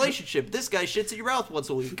 you're in a relationship. This guy shits in your mouth once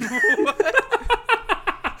a week.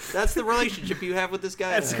 That's the relationship you have with this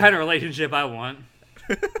guy. That's the kind of relationship I want.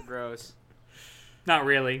 Gross. Not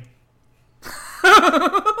really.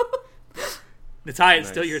 Natai, it's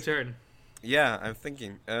still Nice. your turn. Yeah, I'm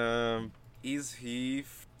thinking. Is he?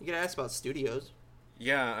 You can ask about studios.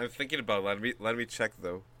 Yeah, I'm thinking about. Let me check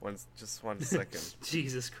though. Just 1 second.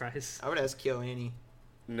 Jesus Christ. I would ask KyoAni.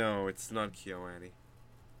 No, it's not KyoAni.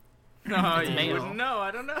 No, It's you male. wouldn't know. I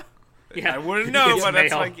don't know. Yeah, I wouldn't know, it's but that's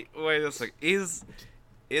male. like. Wait a second. Is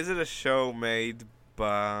it a show made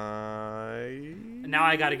by Now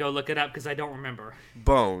I gotta go look it up because I don't remember.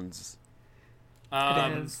 Bones?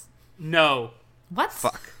 It is. No. What?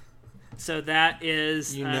 Fuck. So that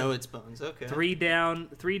is You know it's Bones. Okay. 3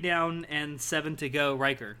 down, and 7 to go.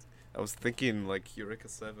 Riker. I was thinking like Eureka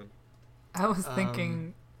 7. I was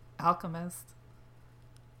thinking Alchemist.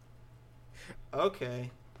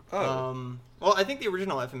 Okay. Oh. Well, I think the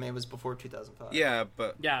original FMA was before 2005. Yeah,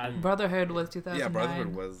 but Yeah. Brotherhood was 2009. yeah,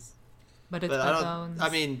 Brotherhood was. But it's But the Bones. I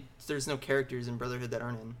mean, there's no characters in Brotherhood that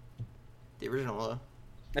aren't in the original.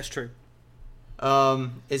 That's true.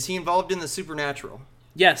 Is he involved in the supernatural?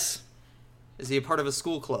 Yes. Is he a part of a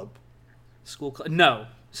school club? No.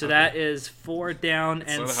 So Okay. that is 4 down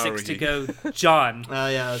It's and not 6 to Haruhi. go. John. Oh,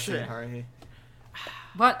 yeah, that's Shit. Haruhi.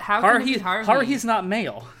 What? How can it be Haruhi? Haruhi's not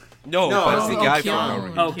male. No, No, that's the oh, guy Kyon.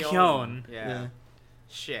 from Naruto. Oh, Kyon. Yeah. Yeah.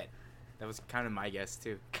 Shit. That was kind of my guess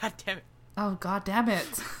too. God damn it. Oh, god damn it.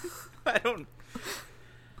 I don't.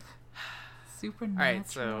 Supernatural. All right,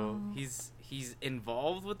 so he's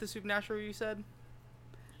involved with the supernatural. You said.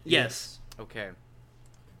 Yes. Okay.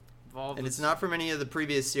 Involved. And with- it's not from any of the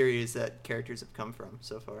previous series that characters have come from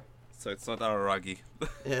so far. So it's not Araragi. Yeah,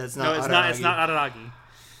 it's No, not. it's not. It's Araragi. not Araragi.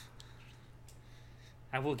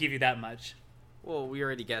 I will give you that much. Well, we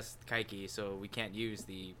already guessed Kaiki, so we can't use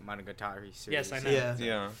the Monogatari series. Yes, I know. Yeah.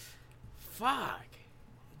 Yeah. Fuck.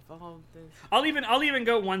 Involved in... I'll even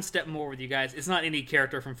go one step more with you guys. It's not any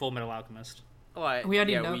character from Full Metal Alchemist. Oh, I, We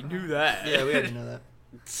already yeah, know we that. knew that. Yeah, we already know that.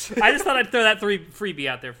 I just thought I'd throw that freebie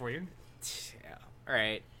out there for you. Yeah. All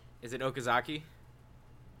right. Is it Okazaki?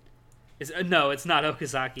 No, it's not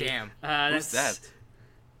Okazaki. Damn. Who's that?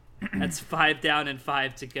 That's 5 down and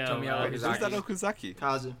 5 to go. Tomoyasu Who's Okazaki. that Okazaki?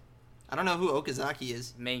 Kazu. I don't know who Okazaki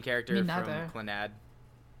is. Main character Me from neither. Clannad.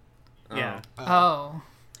 Yeah. Oh.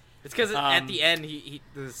 It's because at Um, the end,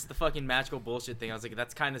 the fucking magical bullshit thing. I was like,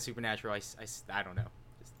 that's kind of supernatural. I don't know.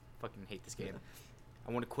 Just fucking hate this game.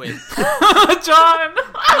 I want to quit. John!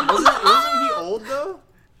 Wasn't he old though?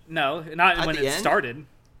 No, not At when the it end? started.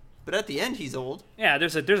 But at the end, he's old. Yeah,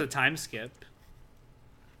 there's a time skip.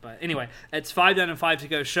 But anyway, it's 5 down and 5 to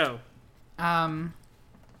go. Show.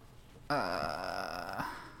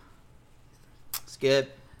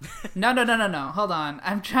 Skip. No. Hold on.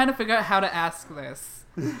 I'm trying to figure out how to ask this.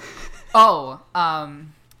 Oh,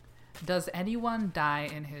 does anyone die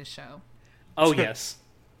in his show? Oh yes.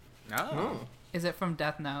 No. Is it from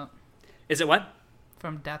Death Note? Is it what?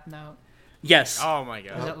 From Death Note? Yes. Oh my Is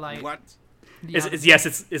god. it like What?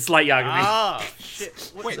 It's Light Yagami. Oh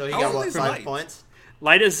shit. Wait, So he how got old what, is 5 Light? points?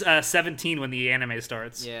 Light is 17 when the anime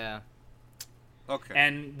starts. Yeah. Okay.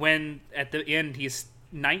 And when at the end he's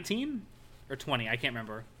 19 or 20, I can't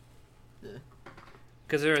remember. Yeah.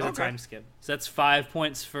 Because there is a Okay. time skip. So that's 5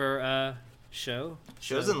 points for Show.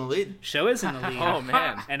 Show's in the lead. Show is in the lead. Oh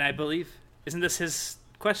man. And I believe, isn't this his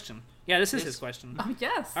question? Yeah, this is his question. Oh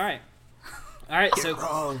yes. All right. All right, so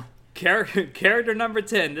Wrong. character number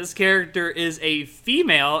 10. This character is a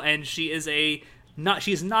female, and she's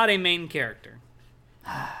not a main character.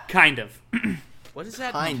 Kind of. What is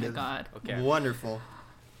that? Kind Oh of. God. Okay. Wonderful.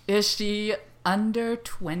 Is she under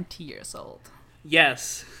 20 years old?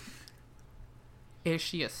 Yes. Is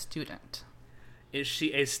she a student? Is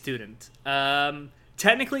she a student?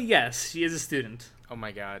 Technically, yes, she is a student. Oh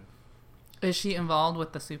my god. Is she involved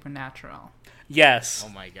with the supernatural? Yes. Oh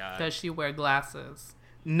my god. Does she wear glasses?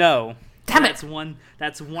 No. Damn it!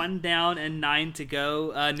 That's one down and 9 to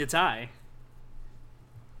go. Nitai.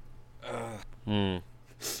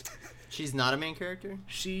 She's not a main character?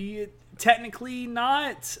 She technically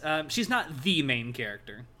not. She's not the main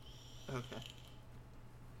character. Okay.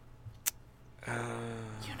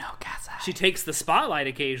 You know, Kazai. She takes the spotlight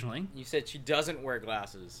occasionally. You said she doesn't wear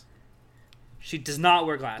glasses. She does not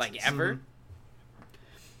wear glasses. Like ever?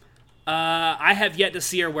 I have yet to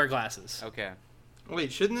see her wear glasses. Okay.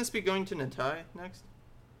 Wait, shouldn't this be going to Natai next?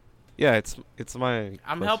 Yeah, it's my.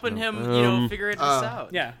 I'm question helping now. him, figure this out.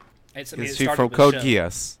 Yeah. I mean, Is it she started from with Code Show.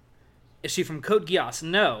 Geass? Is she from Code Geass?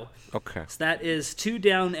 No. Okay. So that is 2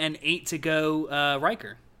 down and 8 to go.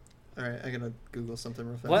 Riker. Alright, I gotta Google something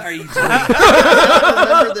real fast. What are you doing? I don't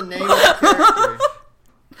remember the name of the character.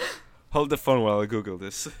 Hold the phone while I Google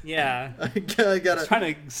this. Yeah. I I'm gotta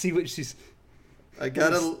trying to see what she's. I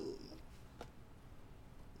gotta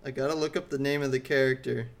look up the name of the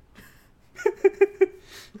character.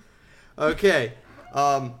 Okay.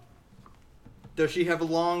 Does she have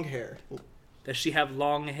long hair? Does she have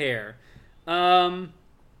long hair?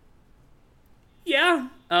 Yeah.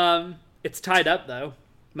 It's tied up though,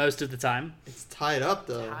 most of the time. It's tied up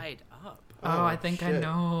though. Tied up. Oh, I think I shit.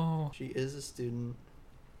 know. She is a student.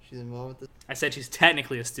 She's involved with I said she's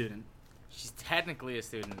technically a student. She's technically a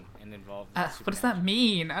student and involved. In What does that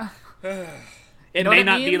mean? It know may what it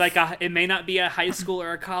not be means? like it may not be a high school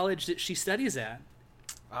or a college that she studies at.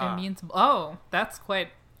 Ah, It means. Oh, that's quite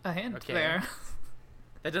a hint Okay. there.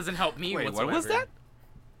 that doesn't help me Wait, whatsoever. what was that?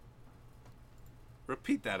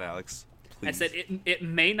 Repeat that, Alex. Please. I said it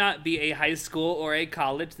may not be a high school or a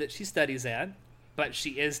college that she studies at, but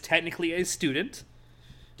she is technically a student.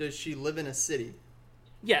 Does she live in a city?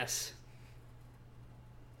 Yes.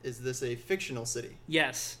 Is this a fictional city?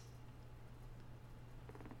 Yes.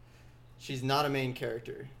 She's not a main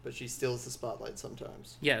character, but she steals the spotlight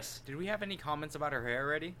sometimes. Yes. Did we have any comments about her hair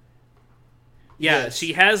already? Yeah, Yes.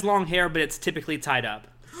 she has long hair, but it's typically tied up.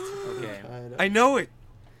 Okay. Tied up. I know it.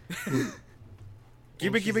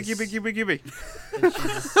 Give me, And give me, she's a give me, give me, give me. And she's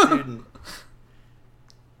a student.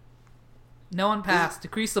 No one passed.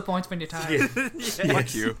 Decrease the points when you're tired.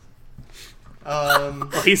 Fuck you.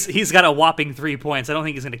 He's got a whopping 3 points. I don't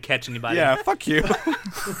think he's going to catch anybody. Yeah, fuck you.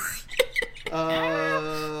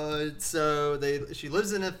 So she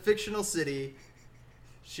lives in a fictional city.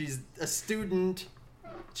 She's a student.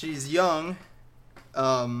 She's young.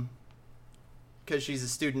 Because she's a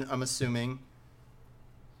student, I'm assuming.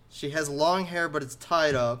 She has long hair, but it's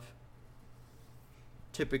tied up.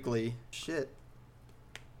 Typically. Shit.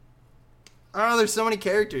 Oh, there's so many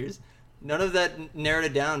characters. None of that narrowed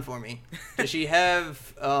it down for me. Does she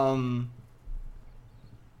have,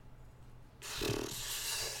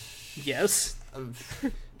 Yes.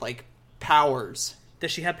 like, powers?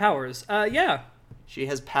 Does she have powers? Yeah. She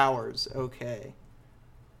has powers. Okay.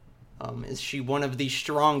 Is she one of the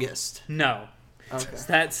strongest? No. Okay. So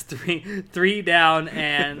that's three down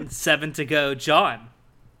and 7 to go. John.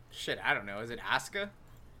 Shit, I don't know. Is it Asuka?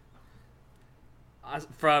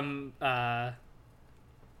 From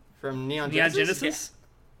From Neon Neon Genesis? Genesis?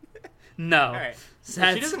 No. All right. So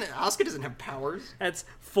Well, she that's, doesn't. Asuka doesn't have powers. that's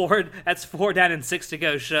 4 down and 6 to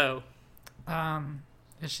go. Show.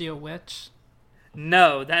 Is she a witch?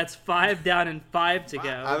 No, that's 5 down and 5 to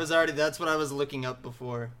go. That's what I was looking up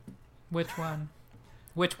before. Which one?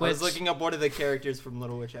 Which I was looking up one of the characters from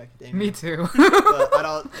Little Witch Academia. Me too.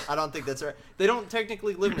 But I don't think that's right. They don't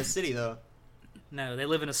technically live in a city though. No, they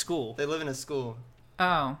live in a school. They live in a school.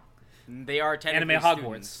 Oh. They are technically Anime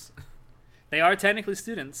Hogwarts. students. They are technically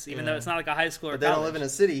students, even though Yeah. it's not like a high school or But they don't college. live in a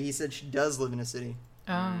city. He said she does live in a city.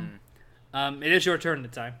 Oh. It is your turn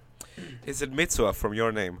at the time. Is it Mitsuha from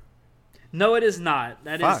Your Name? No, it is not.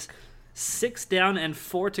 That is Fuck. 6 down and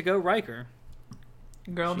 4 to go, Riker.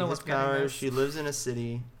 Girl, She no has one's getting powers. this. She lives in a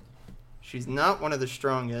city. She's not one of the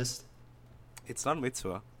strongest. It's not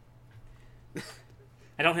Mitsuha.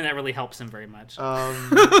 I don't think that really helps him very much.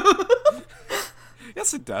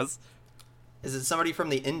 Yes, it does. Is it somebody from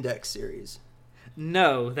the Index series?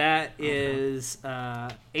 No, that is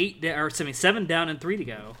 7 down and 3 to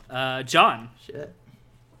go. John. Shit.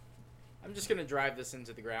 I'm just gonna drive this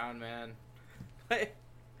into the ground, man.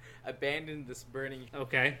 Abandon this burning.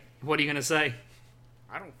 Okay. What are you going to say?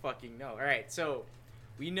 I don't fucking know. All right, so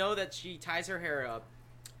we know that she ties her hair up.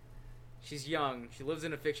 She's young. She lives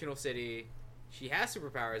in a fictional city. She has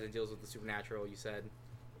superpowers and deals with the supernatural. You said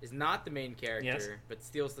is not the main character, Yes. but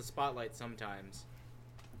steals the spotlight sometimes.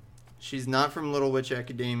 She's not from Little Witch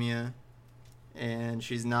Academia, and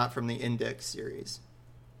she's not from the Index series.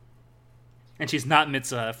 And she's not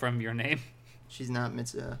Mitsuha from Your Name. She's not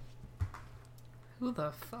Mitsuha. Who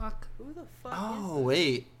the fuck? Who the fuck? Oh,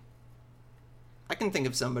 wait. I can think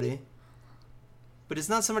of somebody. But it's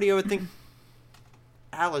not somebody I would think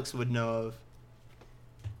Alex would know of.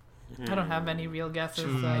 I don't have any real guesses,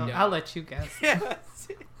 so I don't. I'll let you guess.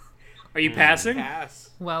 Are you passing? Pass.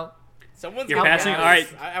 Well, Someone's You're gotta passing? guess. All right.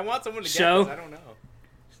 I want someone to Show. guess. I don't know.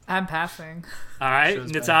 I'm passing. All right.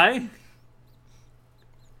 Show's Natai?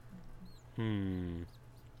 I'm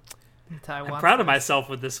proud of myself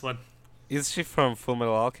with this one. Is she from Full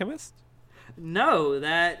Metal Alchemist? No,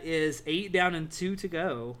 that is 8 down and 2 to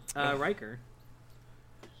go. Riker.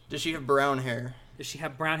 Does she have brown hair? Does she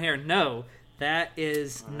have brown hair? No. That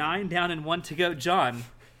is 9 down and 1 to go. John.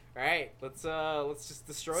 All right, let's just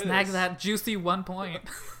destroy Snag this. that juicy 1 point.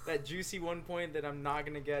 That juicy 1 point that I'm not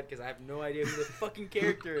gonna get because I have no idea who the fucking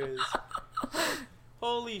character is.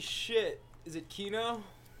 Holy shit! Is it Kino?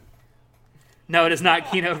 No, it is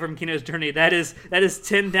not Kino from Kino's Journey. That is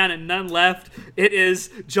 10 down and none left. It is,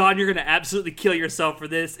 John, you're going to absolutely kill yourself for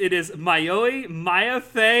this. It is Mayoi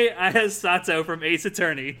Mayafe Ayasato from Ace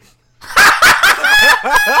Attorney.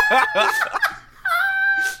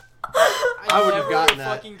 I would have never gotten would've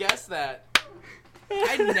that. Fucking guessed that.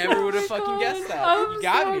 I never would have fucking guessed that. I'm You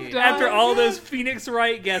got so me. done. After all those Phoenix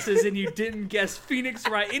Wright guesses and you didn't guess Phoenix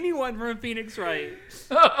Wright, anyone from Phoenix Wright.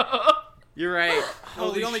 You're right.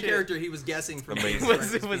 Well, the Holy only shit. character he was guessing from Amazing. It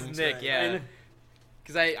was Phoenix Nick, Wright. yeah.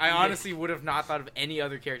 Because I honestly would have not thought of any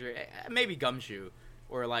other character. Maybe Gumshoe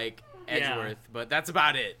or like Edgeworth, but that's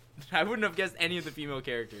about it. I wouldn't have guessed any of the female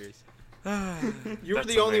characters. You were That's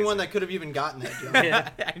the only amazing. one that could have even gotten that, John. Yeah.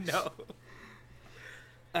 I know.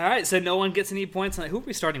 All right, so no one gets any points on it. Who are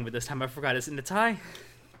we starting with this time? I forgot. Is it Natai?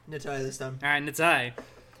 Natai this time. All right, Natai.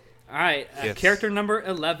 All right, Yes. character number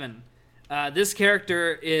 11. This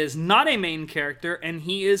character is not a main character, and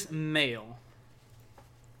he is male.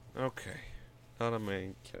 Okay. Not a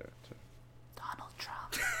main character. Donald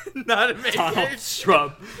Trump. Not a main Donald character.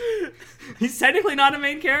 Trump. He's technically not a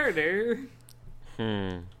main character.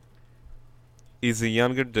 Is he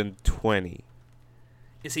younger than 20?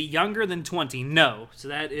 Is he younger than 20? No. So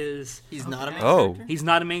that is... He's not a main Oh. character? He's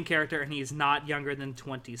not a main character, and he is not younger than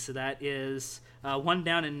 20. So that is 1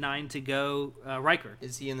 down and 9 to go. Riker.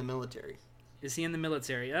 Is he in the military? Is he in the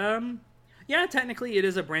military? Yeah, technically it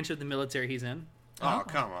is a branch of the military he's in. Oh,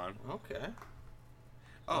 come on. Okay.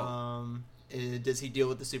 Oh. Does he deal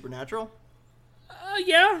with the supernatural?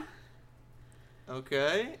 Yeah.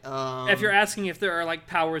 Okay. If you're asking if there are, like,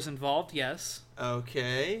 powers involved, yes.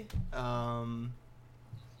 Okay.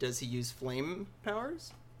 Does he use flame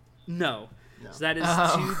powers? No. No. So that is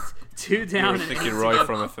Oh. two You down were and thinking 8 to Roy go.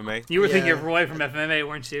 from FMA? You were thinking Yeah. of Roy from FMA,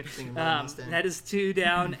 weren't you? Thinking about Mustang. That is 2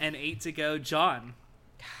 down and 8 to go. John.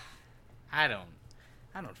 I don't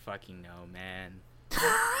fucking know, man.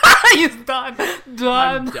 He's done. I'm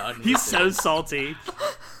Done. done. with He's it. so salty.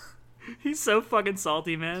 He's so fucking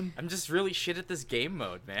salty, man. I'm just really shit at this game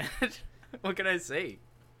mode, man. What can I say?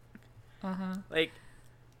 Uh-huh. Like,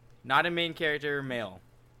 not a main character, male.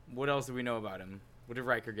 What else do we know about him? What did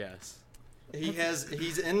Riker guess?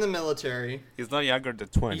 He's in the military. He's not younger than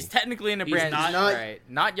 20. He's technically in a He's branch. not- Right.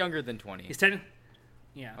 Not younger than 20. He's technically...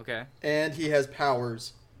 Yeah. Okay. And he has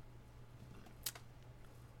powers.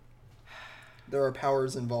 There are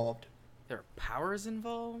powers involved. There are powers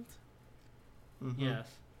involved? Yes.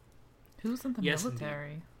 Who's in the Yes, indeed.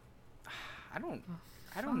 military? I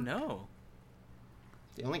don't know.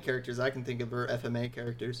 The only characters I can think of are FMA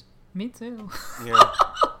characters. Me too. Yeah.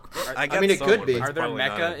 I got mean, it could someone, be. but it's Are there probably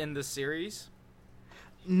not mecha it. in the series?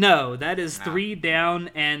 No, that is Nah. 3 down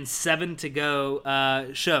and 7 to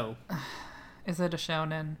go. Show. Is it a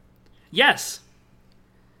shonen? Yes.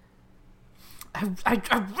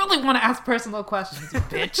 I really want to ask personal questions,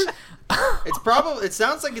 bitch. It's probably. It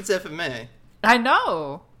sounds like it's FMA. I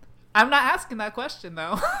know. I'm not asking that question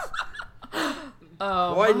though.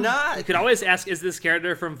 Why not? You could always ask, is this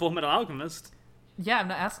character from Full Metal Alchemist? Yeah, I'm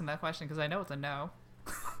not asking that question because I know it's a no.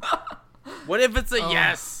 What if it's a Oh.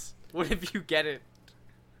 yes? What if you get it?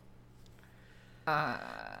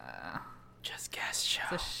 Just guess, show.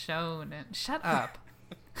 It's a shonen. Shut up.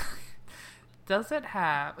 Does it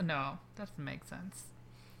have? No, that doesn't make sense.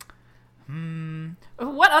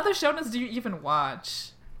 What other shonens do you even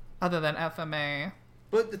watch other than FMA?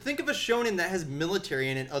 But think of a shonen that has military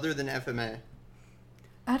in it other than FMA.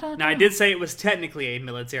 I don't know. Now, I did say it was technically a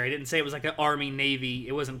military. I didn't say it was like an Army, Navy.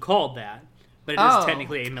 It wasn't called that. But it is Oh.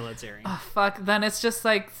 technically a military. Oh, fuck. Then it's just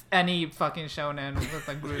like any fucking shonen with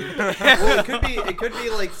a group. Well, it could be. It could be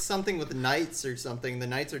like something with knights or something. The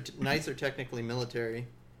knights are technically military.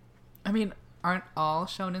 I mean, aren't all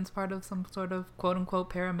shonens part of some sort of quote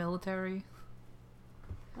unquote paramilitary?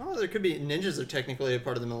 Oh, there could be ninjas are technically a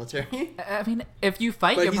part of the military. I mean, if you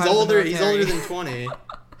fight, But you're he's part of the older. He's older military. than 20,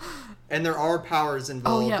 and there are powers Oh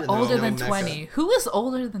involved. yeah, and there's older no than mecha. 20. Who is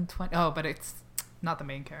older than 20? Oh, but it's not the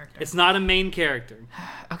main character. It's not a main character.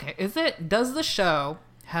 Okay, does the show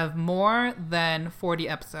have more than 40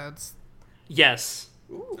 episodes? Yes.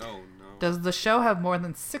 Ooh. Oh no. Does the show have more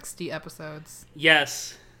than 60 episodes?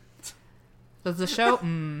 Yes. Does the show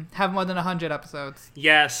have more than 100 episodes?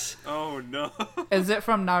 Yes. Oh no. Is it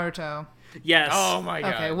from Naruto? Yes. Oh my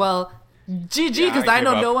god. Okay, well, GG, Yeah, because I I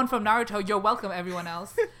know give no up. one from Naruto. You're welcome, everyone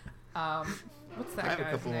else. What's I that have a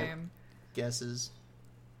guy's couple- name? Guesses.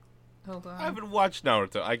 Hold on. I haven't watched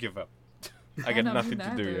Naruto. I give up. I got know, me nothing to do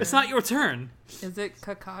neither. here. It's not your turn. Is it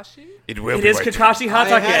Kakashi? It will It be is my turn. Kakashi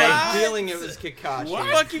I had Hatake. a feeling it was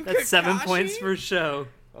Kakashi. Fucking That's 7 Kakashi? points for show.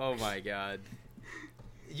 Oh my god.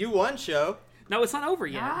 You won, show. No, it's not over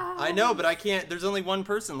yet. Ah. I know, but I can't. There's only one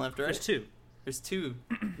person left, right? There's 2. There's two,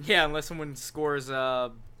 Yeah, unless someone scores 10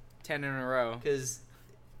 in a row. because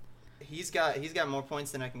he's got more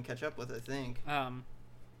points than I can catch up with. I think. All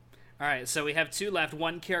right, so we have 2 left,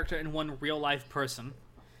 1 character and 1 real life person.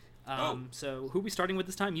 So who are we starting with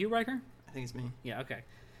this time? You, Riker? I think it's me. Yeah, okay.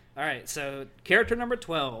 All right, so character number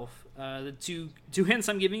 12. The two hints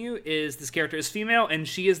I'm giving you is this character is female and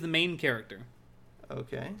she is the main character.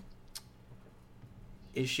 Okay.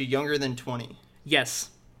 Is she younger than 20? Yes.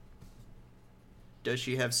 Does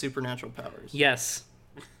she have supernatural powers? Yes.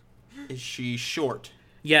 Is she short?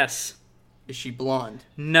 Yes. Is she blonde?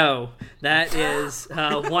 No. That is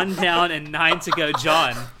 1 down and 9 to go,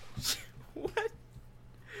 John. What?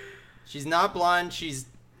 She's not blonde. She's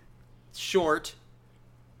short,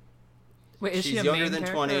 Wait, is She's she a younger main than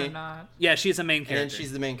character 20. or not? Yeah, she's a main and character.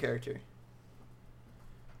 she's the main character.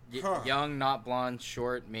 Young, not blonde,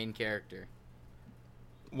 short, main character.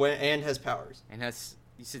 And has powers. And has,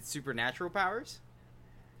 you said supernatural powers?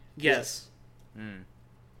 Yes. Hmm.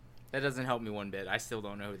 That doesn't help me one bit. I still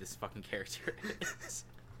don't know who this fucking character is.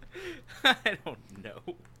 I don't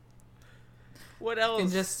know. What I else? can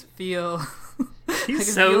just feel, I can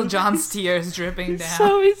He's so feel John's tears dripping down.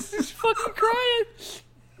 So he's just fucking crying.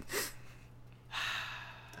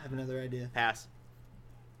 I have another idea. Pass.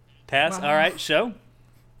 Pass. Wow. All right, show.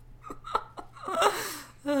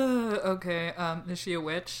 Okay, is she a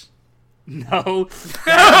witch? No. You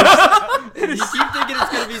keep thinking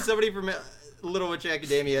it's gonna be somebody from Little Witch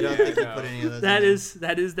Academia. I don't think you put any of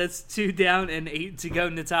those. That's 2 down and 8 to go,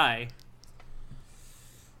 Natai.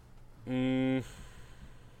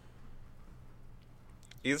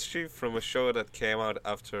 Is she from a show that came out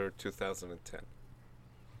after 2010?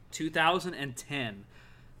 2010.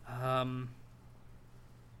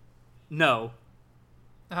 No.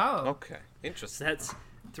 Oh. Okay, So interesting. that's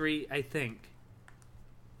 3, I think.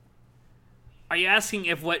 Are you asking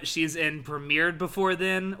if what she's in premiered before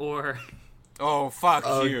then, or... Oh, fuck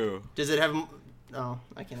Oh, you. Does it have? Oh,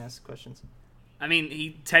 I can ask questions. I mean,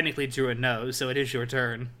 he technically drew a no, so it is your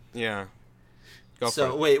turn. Yeah. Go So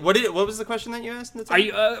for it. wait, what was the question that you asked? Are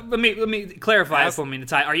you? Let me clarify it Ask- for me,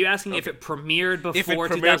 Natai. Are you asking if it premiered before If it premiered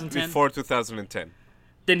 2010? before 2010.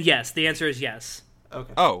 Then yes. The answer is yes.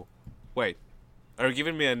 Okay. Oh, wait. Are you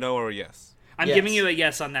giving me a no or a yes? I'm Yes. giving you a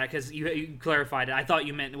yes on that because you clarified it. I thought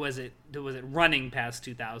you meant was it running past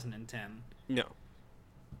 2010? No.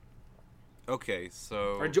 Okay,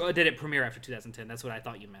 so Or did it premiere after 2010? That's what I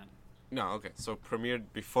thought you meant. no. Okay, so premiered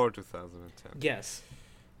before 2010. Yes.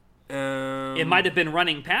 It It might have been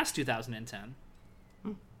running past 2010.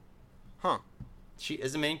 Huh? She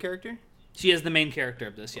is a main character, She is the main character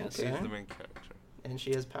of this, yes. Okay. She's the main character. and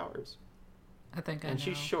she has powers, I think I and know.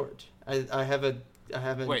 she's short. I have an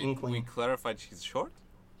Wait, inkling. we clarified she's short,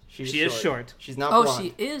 She's She is short. She's not Oh, blonde.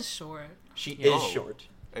 she is short. She Yeah. is Oh. short.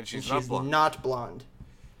 and she's And not blonde. not blonde,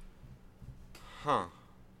 Huh?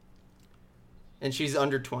 and she's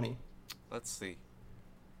under 20. Let's see.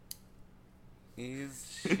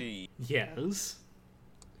 Is she? Yes.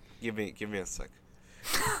 give me a sec.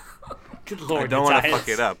 Good lord. I don't want to Matthias. fuck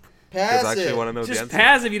it up Pass because I actually it. want to know the Just answer.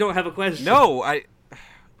 pass if you don't have a question. No, I.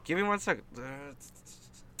 Give me 1 second.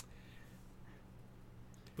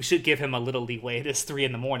 We should give him a little leeway. It is 3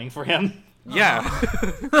 a.m. for him. Yeah.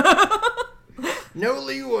 No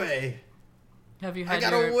leeway. Have you I had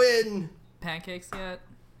gotta your win. pancakes yet?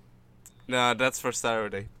 Nah, that's for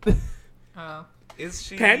Saturday. Oh. Is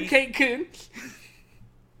she? Pancake Kun.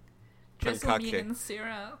 Drizzle me Pancake. in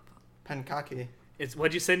syrup. Pankake. It's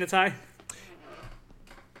what'd you say, Natai?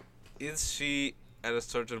 Is she at a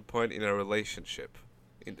certain point in a relationship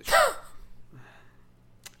in the show?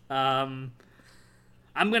 I'm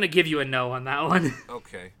gonna give you a no on that one.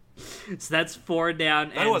 Okay. So that's 4 down.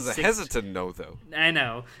 That and was a 6 hesitant no, though. I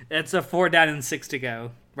know. That's a 4 down and 6 to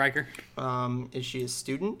go. Riker. Is she a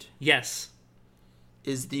student? Yes.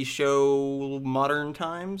 Is the show modern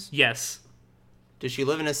times? Yes. Does she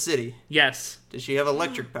live in a city? Yes. Does she have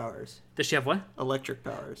electric powers? Does she have what? Electric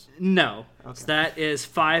powers. No. Okay. So that is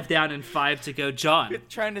 5 down and 5 to go. John.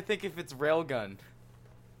 Trying to think if it's Railgun.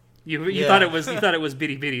 You Yeah. thought it was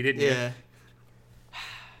Bitty Bitty, didn't you? Yeah.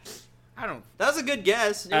 I don't. That was a good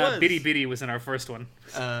guess. It was. Bitty Bitty was in our first one.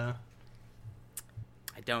 Uh,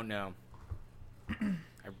 I don't know. Are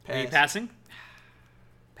you pass. passing?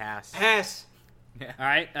 Pass. Pass. All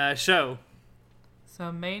right. Show.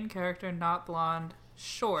 So main character, not blonde,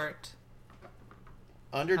 short.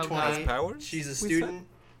 Under Oh, 20. God. Has powers? She's a We said? student.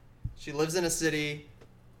 She lives in a city.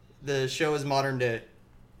 The show is modern day.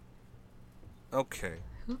 Okay.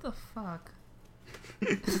 Who the fuck?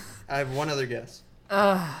 I have one other guess.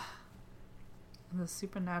 Ugh. The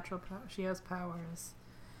supernatural power. She has powers.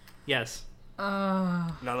 Yes.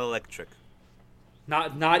 Ugh. Not electric.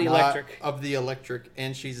 Not Not electric. of the electric,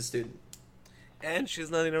 and she's a student. And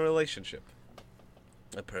she's not in a relationship.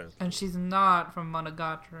 Apparently. And she's not from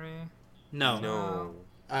Monogatari. No. No.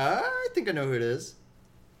 I think I know who it is.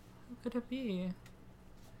 Who could it be?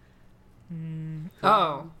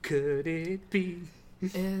 Oh, Could it be?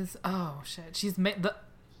 oh shit.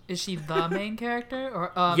 Is she the main character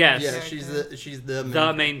or a Yes. main Yeah, character? she's the main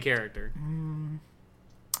The main character.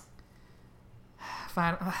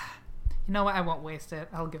 Fine. You know what? I won't waste it.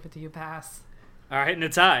 I'll give it to you. Pass. All right,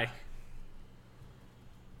 Natai.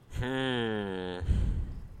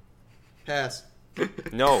 Pass.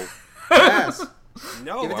 No. Pass.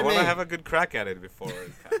 No, Give it to I want to me. have a good crack at it before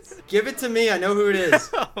it passes. Give it to me. I know who it is.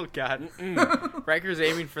 Oh God. Riker's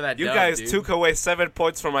aiming for that. You dub, guys dude. took away 7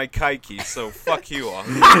 points from my Kaiki, so fuck you all.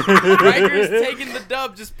 Riker's taking the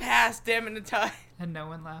dub. Just pass. Damn it, Natai. And no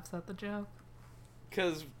one laughs at the joke.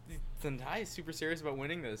 Because Natai is super serious about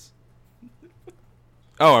winning this.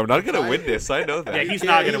 Oh, I'm not gonna win this. I know that. Yeah, he's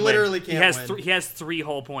Yeah, not he gonna literally win. can't win. He has 3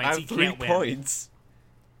 whole I points. have He 3 can't win. points.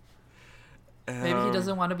 Maybe he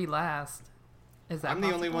doesn't want to be last. Is that I'm the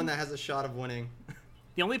only possible? one that has a shot of winning.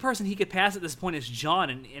 The only person he could pass at this point is John,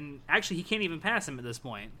 and actually he can't even pass him at this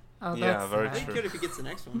point. Oh, Yeah, that's very sad. He could if he gets the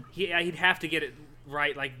next one. He'd have to get it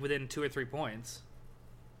right, like within 2 or 3 points.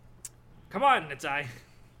 Come on, Natai.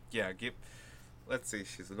 Yeah, let's see.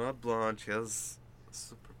 She's not blonde. She has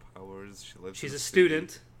superpowers. She lives. She's in a city.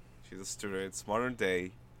 student. She's a student. It's modern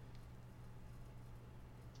day.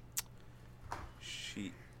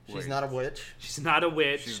 She's not a witch. She's not a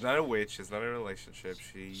witch. She's not a witch. She's not in a relationship.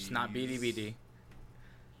 She's not BD.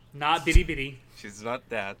 Not Bitty Bitty. She's not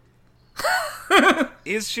that.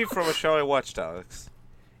 Is she from a show I watched, Alex?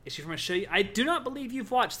 Is she from a show? I do not believe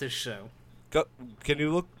you've watched this show. Go, can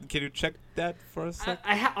you look? Can you check that for a sec?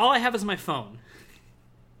 All I have is my phone.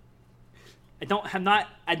 I don't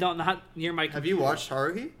not near my. Have you watched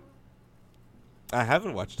Haruhi? I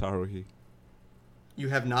haven't watched Haruhi. You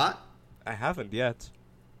have not? I haven't yet.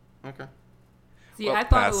 Okay. See, Well, I thought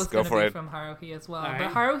pass. it was Go going to for be it. from Haruhi as well. All But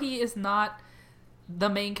right. Haruhi is not the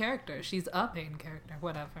main character. She's a main character.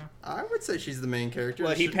 Whatever. I would say she's the main character.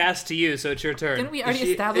 Well, he passed to you, so it's your turn. Didn't we Is already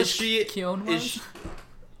she- establish is she- Kyon is was?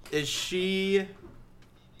 Is she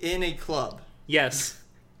in a club? Yes,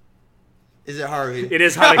 Is it Haruhi? it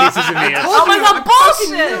is Haruhi Suzumiya. Oh my god, I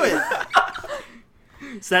fucking bullshit!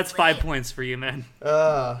 knew it. So that's 5 points for you, man.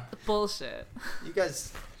 Bullshit. You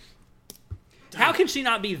guys. How can she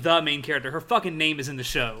not be the main character? Her fucking name is in the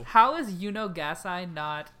show. How is Yuno Gasai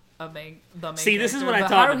not the main See, this is what I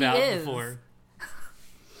character? talked But about Haruhi is. before.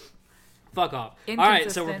 Fuck off. All right,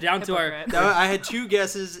 so we're down to our. Hypocrite. No, I had 2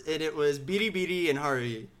 guesses, and it was Bidi Bidi and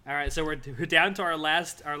Haruhi. All right, so we're down to our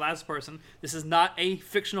last person. This is not a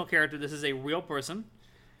fictional character. This is a real person.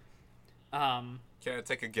 Can I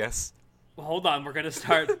take a guess? Well, hold on. We're gonna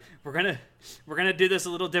start. we're gonna do this a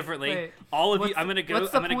little differently. Wait, All of you. what's I'm gonna the- go.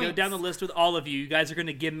 what's the I'm gonna go points? down the list with all of you. You guys are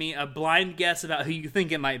gonna give me a blind guess about who you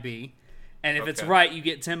think it might be, and if it's Okay. right, you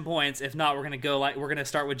get 10 points. If not, we're gonna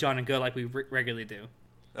start with John and go like we regularly do.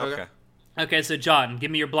 Okay. Okay, so John, give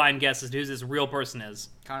me your blind guess as to who this real person is.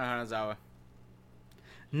 Kana Hanazawa.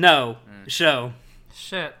 No, show.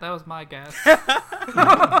 Shit, that was my guess.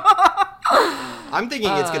 I'm thinking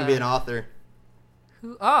it's going to be an author.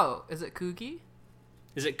 Who? Oh, is it Kugi?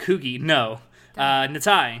 Is it Kugi? No.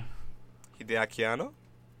 Natai. Hideaki Anno?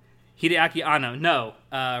 Hideaki Anno. No.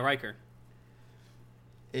 Riker.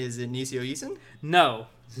 Is it Nisio Isin? No.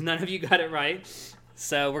 None of you got it right.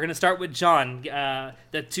 So we're gonna start with John.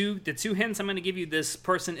 The two hints I'm gonna give you: this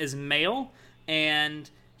person is male, and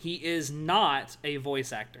he is not a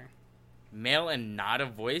voice actor. Male and not a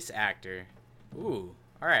voice actor. Ooh.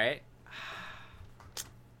 All right.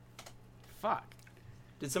 Fuck.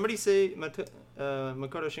 Did somebody say Makoto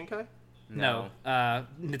Shinkai? No.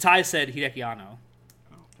 Natai said Hideki Anno.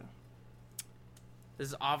 This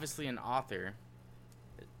is obviously an author.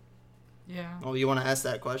 Yeah. Oh, you want to ask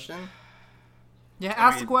that question? Yeah,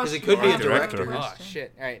 ask the mean, question. it could be a Or director. director. Oh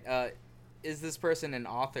shit. All right. Is this person an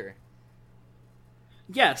author?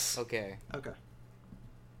 Yes. Okay. Okay.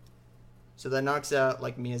 So that knocks out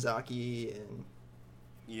like Miyazaki and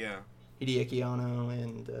Yeah. Hideaki Anno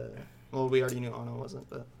and well, we already knew Anno wasn't,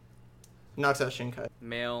 but knocks out Shinkai.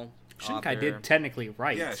 Male. Shinkai author. did technically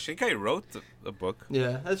right. Yeah, Shinkai wrote a book.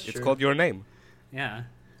 Yeah, that's It's true. called Your Name. Yeah.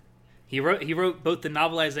 He wrote both the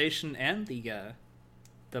novelization and the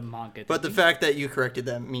manga. But the didn't he? fact that you corrected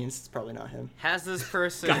that means it's probably not him. Has this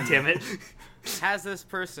person? God damn it. Has this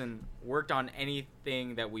person worked on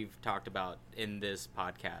anything that we've talked about in this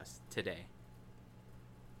podcast today?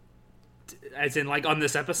 As in, like, on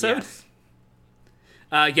this episode?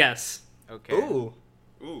 Yes. Yes. Okay. Ooh.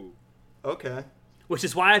 Ooh. Okay. Which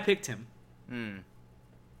is why I picked him. Hmm.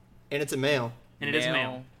 And it's a male. And it is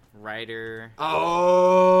male. Writer.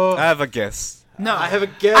 Oh. I have a guess. No, I have a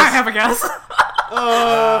guess. I have a guess.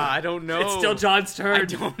 I don't know. It's still John's I turn.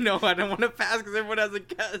 don't know. I don't want to pass because everyone has a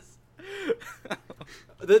guess.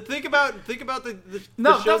 Think about the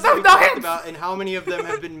No, shows no, that we no talked hints. about and how many of them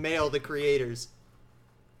have been male, the creators.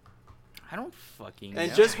 I don't fucking And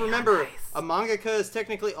know. just remember, a mangaka is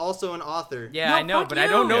technically also an author. Yeah, No, I know, fuck but I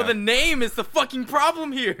don't you. know Yeah. the name. Is the fucking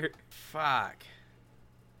problem here? Fuck.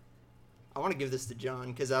 I want to give this to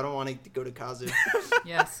John because I don't want it to go to Kazu.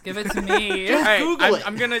 Yes, give it to me. All right, Google it.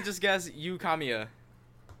 I'm gonna just guess Yu Kamiya.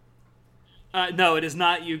 No, it is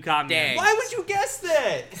not you, Kamiya. Dang. Why would you guess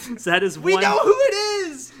that? So that is We one. know who it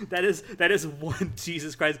is. That is one.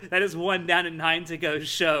 Jesus Christ. That is one down and 9 to go.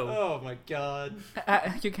 Show. Oh my god.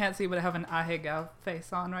 You can't see, but I have an Ahegao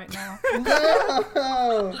face on right now.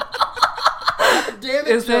 No. Damn it,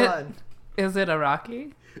 Is it- John. Is it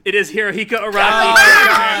Araki? It is Hirohiko Oh, Araki,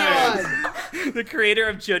 God. the creator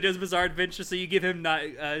of JoJo's Bizarre Adventure. So you give him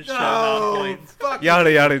show not No. points. Fuck. Yada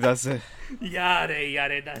yada does it. Yada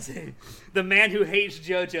yada does it. The man who hates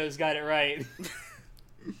JoJo's got it right.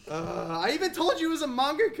 I even told you it was a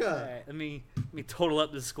mangaka. All right, let me total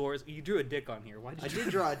up the scores. You drew a dick on here. Why did I you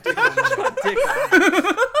did draw a dick on that. dick on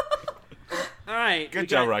here? All right. Good we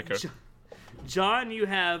job, got Riker. John, you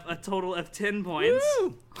have a total of 10 points.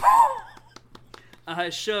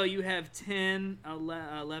 Show, you have 10,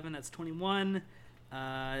 11, that's 21,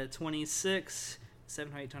 26,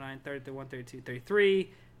 7, 8, 29, 30, 31, 32, 33,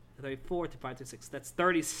 34, 35, 36. That's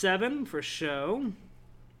 37 for Show.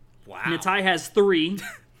 Wow. Natai has 3.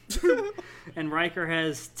 And Riker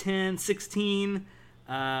has 10, 16,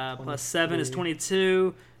 plus 7 is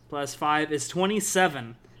 22, plus 5 is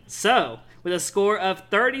 27. So, with a score of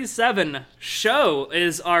 37, Show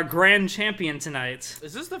is our grand champion tonight.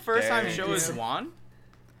 Is this the first time Dang. Show has won?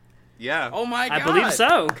 Yeah. Oh my god. I believe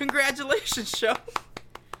so. Congratulations, Show.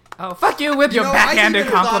 Oh, fuck you with your I backhanded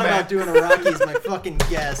even thought about compliment. doing Iraqi as my fucking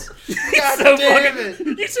guess. God So damn fucking-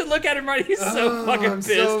 it. You should look at him right. He's so fucking I'm pissed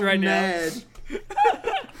so right mad.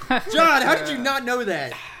 John, how did you not know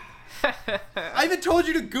that? I even told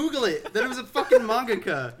you to Google it, that it was a fucking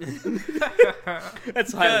mangaka. now.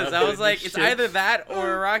 That's why Because I was doing like, this it's shit. either that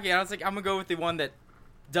or Iraqi. And I was like, I'm gonna go with the one that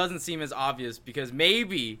doesn't seem as obvious because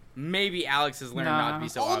maybe Alex has learned not to be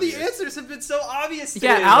so All obvious. the answers have been so obvious.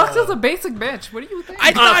 Yeah, today, Alex though. is a basic bitch. What do you think?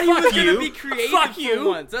 I thought he fuck was you. gonna be creative Fuck for you.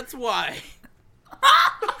 once. That's why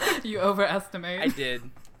You overestimate. I did.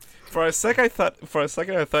 For a second, I thought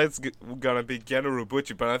it's gonna be Genu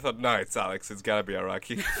Rubuchi, but I thought, no, it's Alex. It's gotta be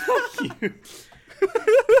Araki.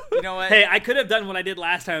 You know what? Hey, I could have done what I did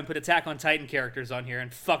last time and put Attack on Titan characters on here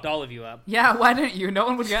and fucked all of you up. Yeah, why didn't you? No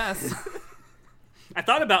one would guess. I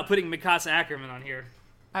thought about putting Mikasa Ackerman on here.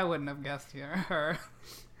 I wouldn't have guessed her.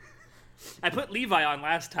 I put Levi on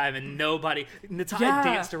last time and nobody. Natai Yeah.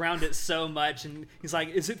 danced around it so much and he's like,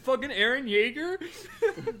 "Is it fucking Eren Yeager?"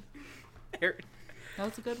 Eren. That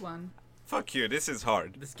was a good one. Fuck you. This is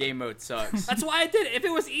hard. This game mode sucks. That's why I did it. If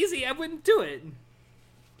it was easy, I wouldn't do it.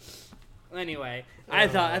 Anyway, I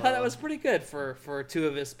thought that was pretty good for two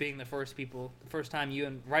of us being the first time you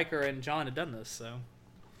and Riker and John had done this. So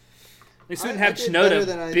at least we didn't I have did better Shinoda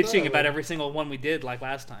than I bitching thought. about every single one we did like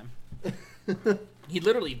last time. He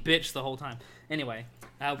literally bitched the whole time. Anyway,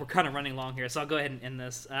 we're kind of running long here, so I'll go ahead and end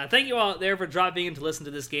this. Thank you all there for dropping in to listen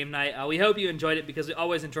to this game night. We hope you enjoyed it because we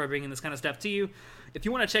always enjoy bringing this kind of stuff to you. If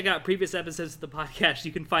you want to check out previous episodes of the podcast,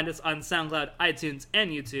 you can find us on SoundCloud, iTunes,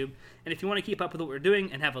 and YouTube. And if you want to keep up with what we're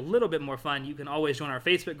doing and have a little bit more fun, you can always join our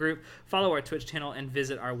Facebook group, follow our Twitch channel, and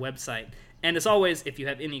visit our website. And as always, if you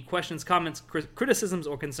have any questions, comments, criticisms,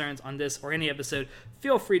 or concerns on this or any episode,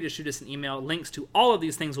 feel free to shoot us an email. Links to all of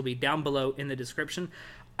these things will be down below in the description.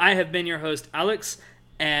 I have been your host, Alex,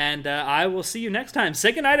 and I will see you next time.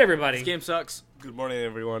 Say goodnight, everybody. This game sucks. Good morning,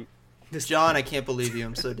 everyone. John, I can't believe you.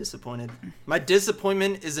 I'm so disappointed. My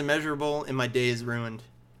disappointment is immeasurable, and my day is ruined.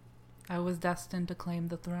 I was destined to claim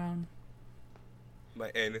the throne.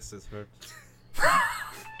 My anus is hurt. Come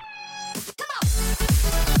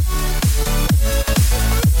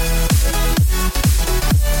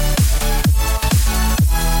on.